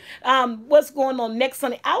others. What's going on next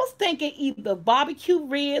Sunday? I was thinking either barbecue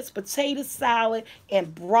ribs, potato salad,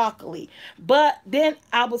 and broccoli. But then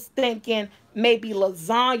I was thinking maybe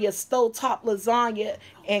lasagna, stovetop lasagna,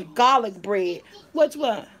 and garlic bread. Which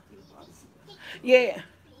one? Yeah.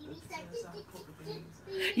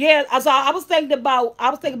 Yeah, so I was thinking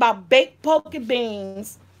about baked poke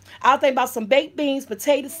beans. I was thinking about some baked beans,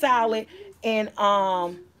 potato salad, and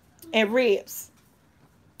ribs.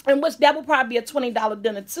 And which that would probably be a $20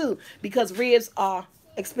 dinner too, because ribs are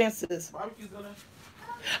expensive. barbecue dinner?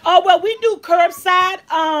 Oh well, we do curbside.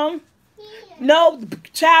 No,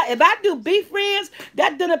 child. If I do beef ribs,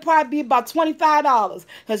 that dinner probably be about $25,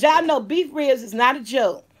 because y'all know beef ribs is not a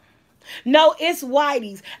joke. No, it's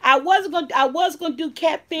whiteys. I was gonna do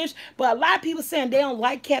catfish, but a lot of people saying they don't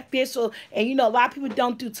like catfish, and a lot of people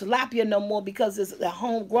don't do tilapia no more because it's a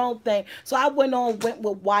homegrown thing. So I went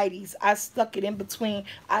with whiteys. I stuck it in between.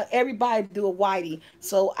 Everybody do a whitey,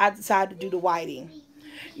 so I decided to do the whitey.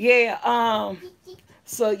 Yeah.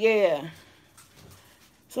 So yeah.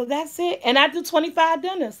 So that's it, and I do 25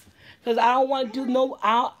 dinners because I don't want to do no.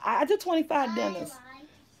 I do 25 dinners.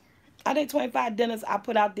 I did 25 dinners I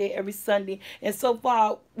put out there every Sunday. And so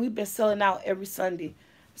far, we've been selling out every Sunday.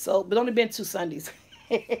 So, but only been 2 Sundays.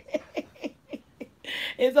 It's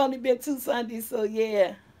only been 2 Sundays, so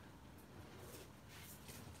yeah.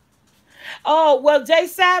 Oh, well, Jay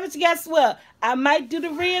Savage, guess what? I might do the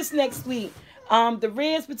ribs next week. The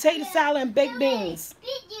ribs, potato salad, and baked beans.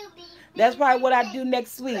 That's probably what I do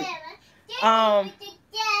next week.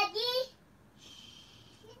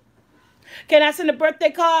 Can I send a birthday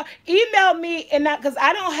card? Email me, and because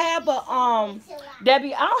I don't have a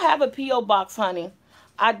Debbie, I don't have a P.O. box, honey.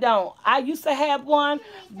 I don't. I used to have one,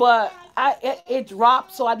 but it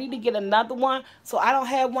dropped, so I need to get another one. So I don't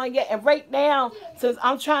have one yet. And right now, since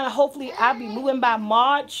I'm trying to, hopefully I'll be moving by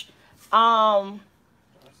March. I'm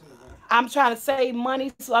trying to save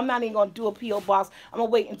money, so I'm not even gonna do a P.O. box. I'm gonna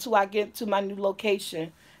wait until I get to my new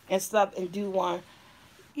location and stuff and do one.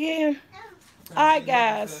 Yeah. All right,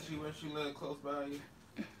 guys. She live close by you.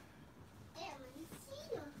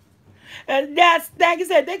 And that's, like I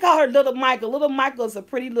said, they call her Little Michael. Little Michael's a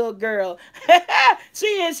pretty little girl. She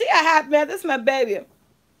is. She a hot man. That's my baby.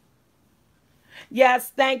 Yes,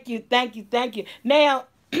 thank you, thank you, thank you. Now,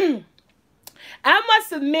 I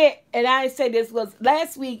must admit, and I didn't say this, was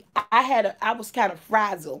last week I was kind of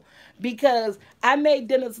frazzled because I made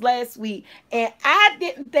dinners last week and I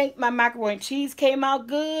didn't think my macaroni and cheese came out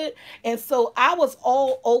good, and so I was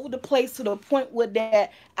all over the place to the point where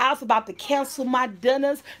that I was about to cancel my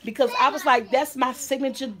dinners because I was like, that's my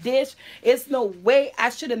signature dish. It's no way I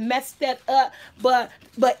should have messed that up. But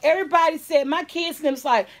everybody said, my kids and them was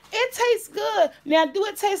like, it tastes good. Now, do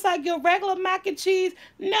it taste like your regular mac and cheese?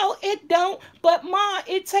 No, it don't. But but Mom,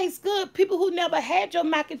 it tastes good. People who never had your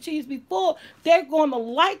mac and cheese before, they're going to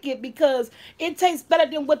like it because it tastes better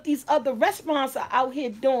than what these other restaurants are out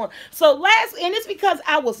here doing. So and it's because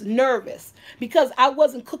I was nervous because I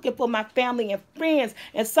wasn't cooking for my family and friends.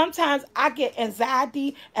 And sometimes I get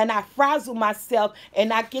anxiety and I frazzle myself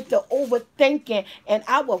and I get to overthinking and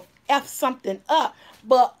I will F something up.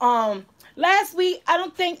 But last week, I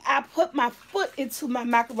don't think I put my foot into my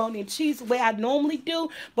macaroni and cheese the way I normally do.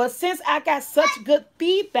 But since I got such good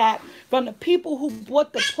feedback from the people who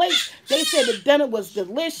bought the plate, they said the dinner was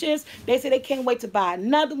delicious. They said they can't wait to buy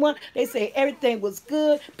another one. They said everything was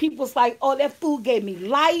good. People was like, oh, that food gave me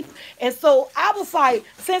life. And so I was like,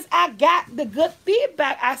 since I got the good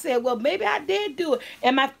feedback, I said, well, maybe I did do it.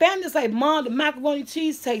 And my family's like, Mom, the macaroni and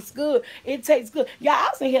cheese tastes good. It tastes good. Yeah, I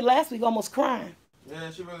was in here last week almost crying. Yeah,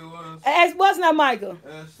 she really was. It wasn't that, Michael.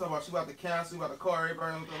 Yeah, she about to cancel, about to call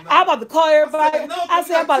everybody. I'm about to call everybody. I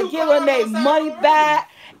said, I'm about to give them their money back.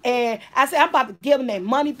 And I said, I'm about to give them their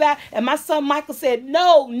money back. And my son Michael said,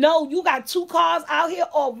 no, you got 2 cars out here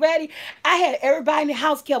already. I had everybody in the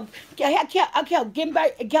house kept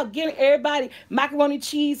giving everybody macaroni and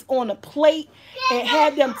cheese on a plate and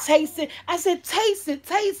had them taste it. I said, taste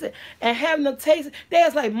it. And having them taste it, they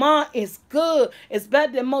was like, Mom, it's good. It's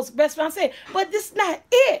better than most restaurants. I said, but this is not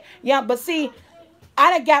it. Yeah, but see,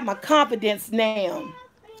 I done got my confidence now.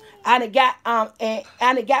 I done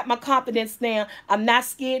got my confidence now. I'm not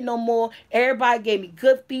scared no more. Everybody gave me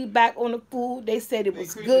good feedback on the food. They said it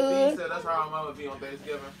was good. Said that's how I'm gonna be on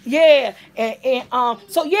Thanksgiving. Yeah,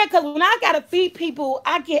 so yeah, cause when I gotta feed people,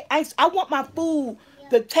 I want my food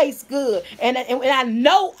to taste good, and I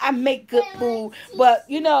know I make good food, but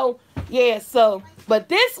yeah. So, but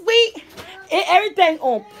this week, everything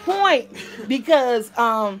on point because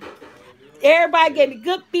everybody gave me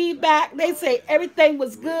good feedback. They say everything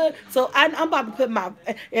was good. So I'm about to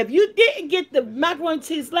put if you didn't get the macaroni and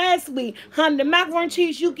cheese last week, honey, the macaroni and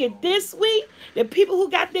cheese you get this week, the people who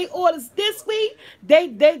got their orders this week, they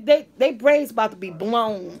brains about to be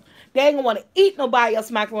blown. They ain't gonna want to eat nobody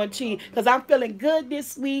else macaroni and cheese because I'm feeling good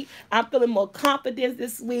this week. I'm feeling more confident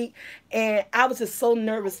this week. And I was just so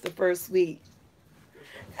nervous the first week.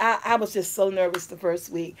 I was just so nervous the first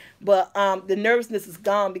week, but the nervousness is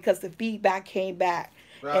gone because the feedback came back.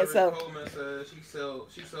 Valerie and so Coleman said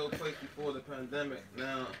she sold plates before the pandemic.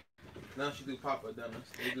 Now she do pop-up dinners.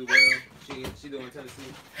 They do well. She doing Tennessee.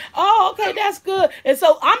 Oh, okay, that's good. And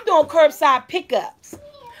so I'm doing curbside pickups.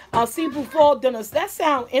 Seafood fall dinners. That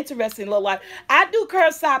sounds interesting, little life. I do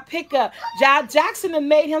curbside pickup. Jackson had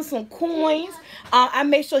made him some coins. I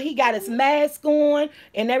made sure he got his mask on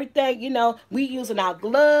and everything. We using our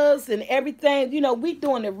gloves and everything. We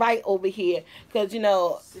doing it right over here because we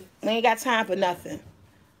ain't got time for nothing.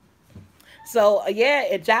 So yeah,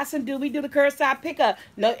 at Jackson we do the curbside pickup.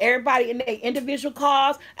 Everybody in their individual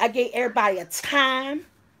cars. I gave everybody a time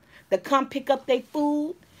to come pick up their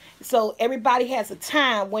food. So everybody has a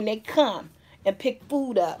time when they come and pick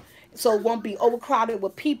food up. So it won't be overcrowded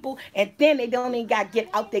with people. And then they don't even got to get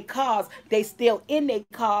out their cars. They still in their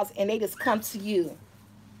cars and they just come to you.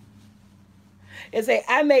 And say,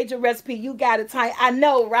 I made your recipe. You got it time. I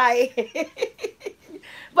know, right?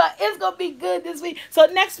 But it's going to be good this week. So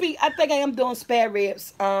next week, I think I am doing spare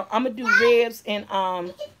ribs. I'm going to do ribs and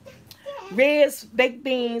ribs, baked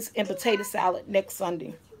beans, and potato salad next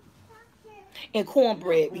Sunday. And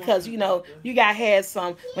cornbread because you gotta have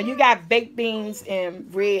some when you got baked beans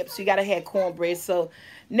and ribs, you gotta have cornbread. So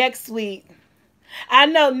next week, I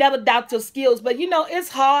know never doubt your skills, but it's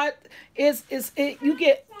hard. I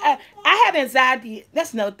have anxiety.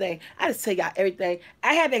 That's another thing. I just tell y'all everything.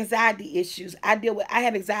 I have anxiety issues. I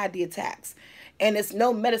have anxiety attacks. And it's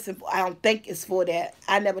no medicine. I don't think it's for that.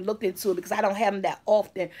 I never looked into it because I don't have them that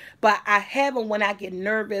often. But I have them when I get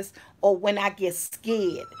nervous or when I get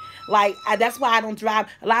scared. That's why I don't drive.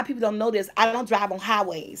 A lot of people don't know this. I don't drive on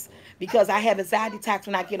highways because I have anxiety attacks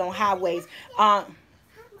when I get on highways.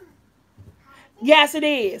 Yes, it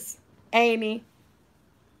is, Amy.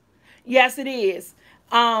 Yes, it is.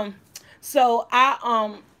 So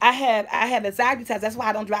I have anxiety attacks. That's why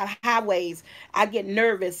I don't drive highways. I get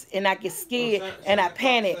nervous and I get scared and I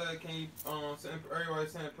panic. Can you everybody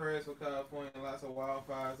send prayers for California? Lots of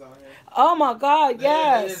wildfires out here. Oh my God,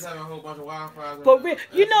 yes. They just having a whole bunch of wildfires. For real,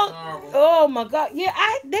 oh my God, yeah.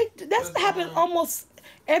 That's happened almost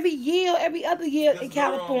every year, every other year in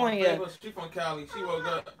California. She from Cali. She woke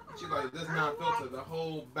up. She like this not filtered. The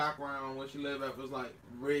whole background where she lived at was like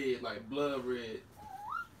red, like blood red.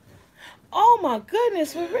 Oh my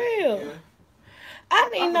goodness, for real. Yeah. I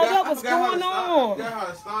didn't even know that was going on. I forgot how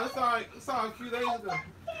it started. It started a few days ago.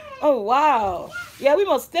 Oh wow. Yeah, we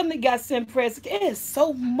most definitely got to send prayers. There's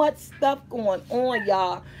so much stuff going on,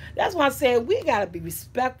 y'all. That's why I said we gotta be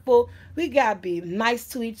respectful. We gotta be nice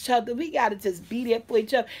to each other. We gotta just be there for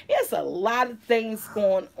each other. There's a lot of things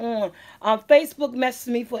going on. Facebook messaged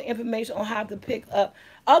me for information on how to pick up.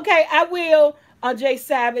 Okay, I will. On Jay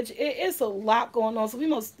Savage, it's a lot going on. So we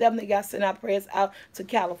most definitely got to send our prayers out to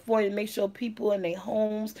California. Make sure people in their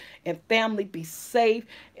homes and family be safe.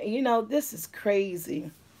 And, you know, this is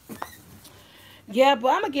crazy. Yeah, but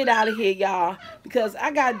I'm gonna get out of here, y'all, because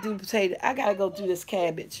I gotta do potato. I gotta go do this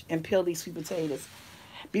cabbage and peel these sweet potatoes.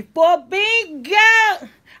 Before big girl,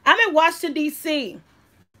 I'm in Washington D.C.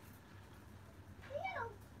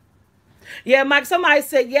 Yeah, Mike. Somebody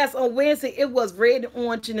said yes on Wednesday. It was red and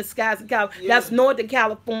orange in the skies in California. Yeah. That's Northern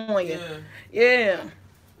California. Yeah.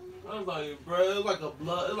 I was like, bro, it was like a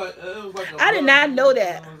blood. It was like a I did blood not know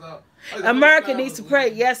that. Like America needs to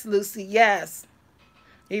pray. Yes, Lucy. Yes,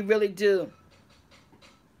 he really do.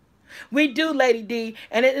 We do, Lady D,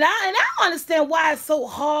 and I don't understand why it's so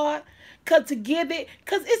hard. Cause to give it,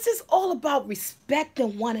 cause it's just all about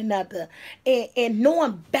respecting one another and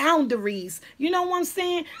knowing boundaries. You know what I'm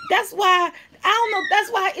saying? That's why I don't know.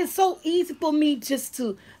 That's why it's so easy for me just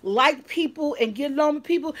to like people and get along with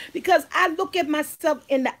people, because I look at myself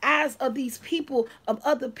in the eyes of these people, of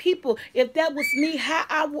other people. If that was me, how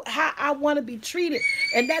I want to be treated,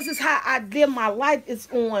 and that's just how I live my life. Is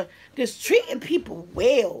on just treating people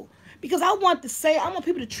well. Because I want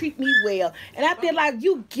people to treat me well. And I feel like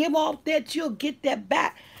you give off that, you'll get that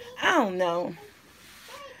back. I don't know.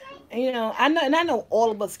 You know, I know all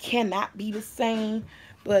of us cannot be the same.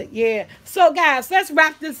 But yeah. So guys, let's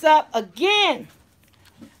wrap this up again.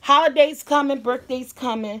 Holidays coming, birthdays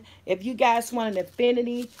coming. If you guys want an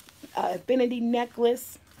infinity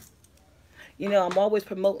necklace, you know, I'm always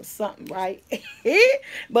promoting something, right?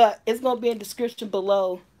 But it's gonna be in the description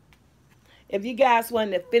below. If you guys want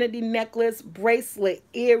an infinity necklace, bracelet,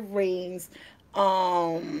 earrings,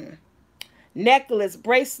 necklace,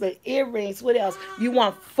 bracelet, earrings, what else? You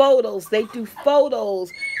want photos? They do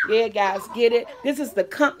photos. Yeah, guys, get it. This is the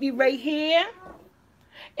company right here.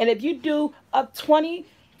 And if you do up $20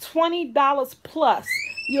 plus,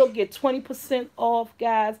 you'll get 20% off,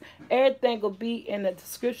 guys. Everything will be in the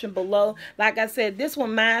description below. Like I said, this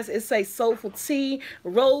one, mine, it says SoulfulT,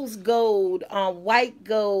 rose gold, white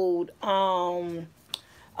gold, yellow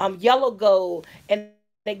gold. And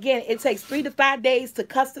again, it takes 3 to 5 days to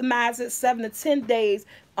customize it, 7 to 10 days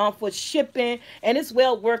for shipping, and it's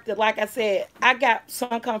well worth it. Like I said, I got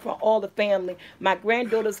some coming from all the family. My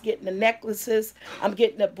granddaughter's getting the necklaces. I'm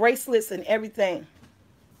getting the bracelets and everything.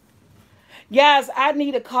 Guys, I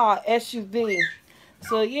need a car, SUV.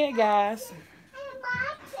 So, yeah, guys.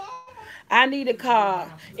 I need a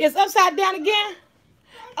car. It's upside down again?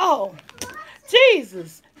 Oh,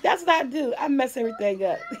 Jesus. That's what I do. I mess everything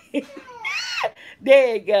up.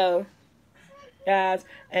 There you go. Guys,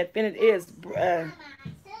 and then it is.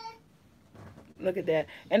 Look at that.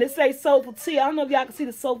 And it says SoulfulT. I don't know if y'all can see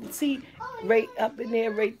the SoulfulT right up in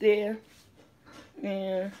there, right there.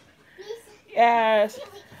 Yeah. Yes.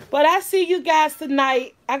 But I see you guys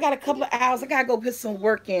tonight. I got a couple of hours. I got to go put some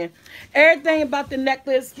work in. Everything about the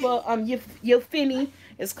necklace for Yafeini.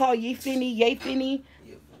 It's called Yafeini.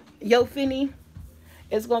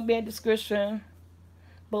 It's going to be in the description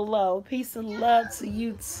below. Peace and love to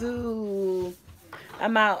you too.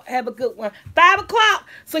 I'm out. Have a good one. 5 o'clock.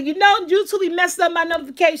 So you know YouTube messed up my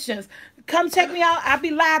notifications. Come check me out. I'll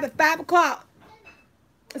be live at 5 o'clock.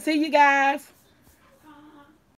 See you guys.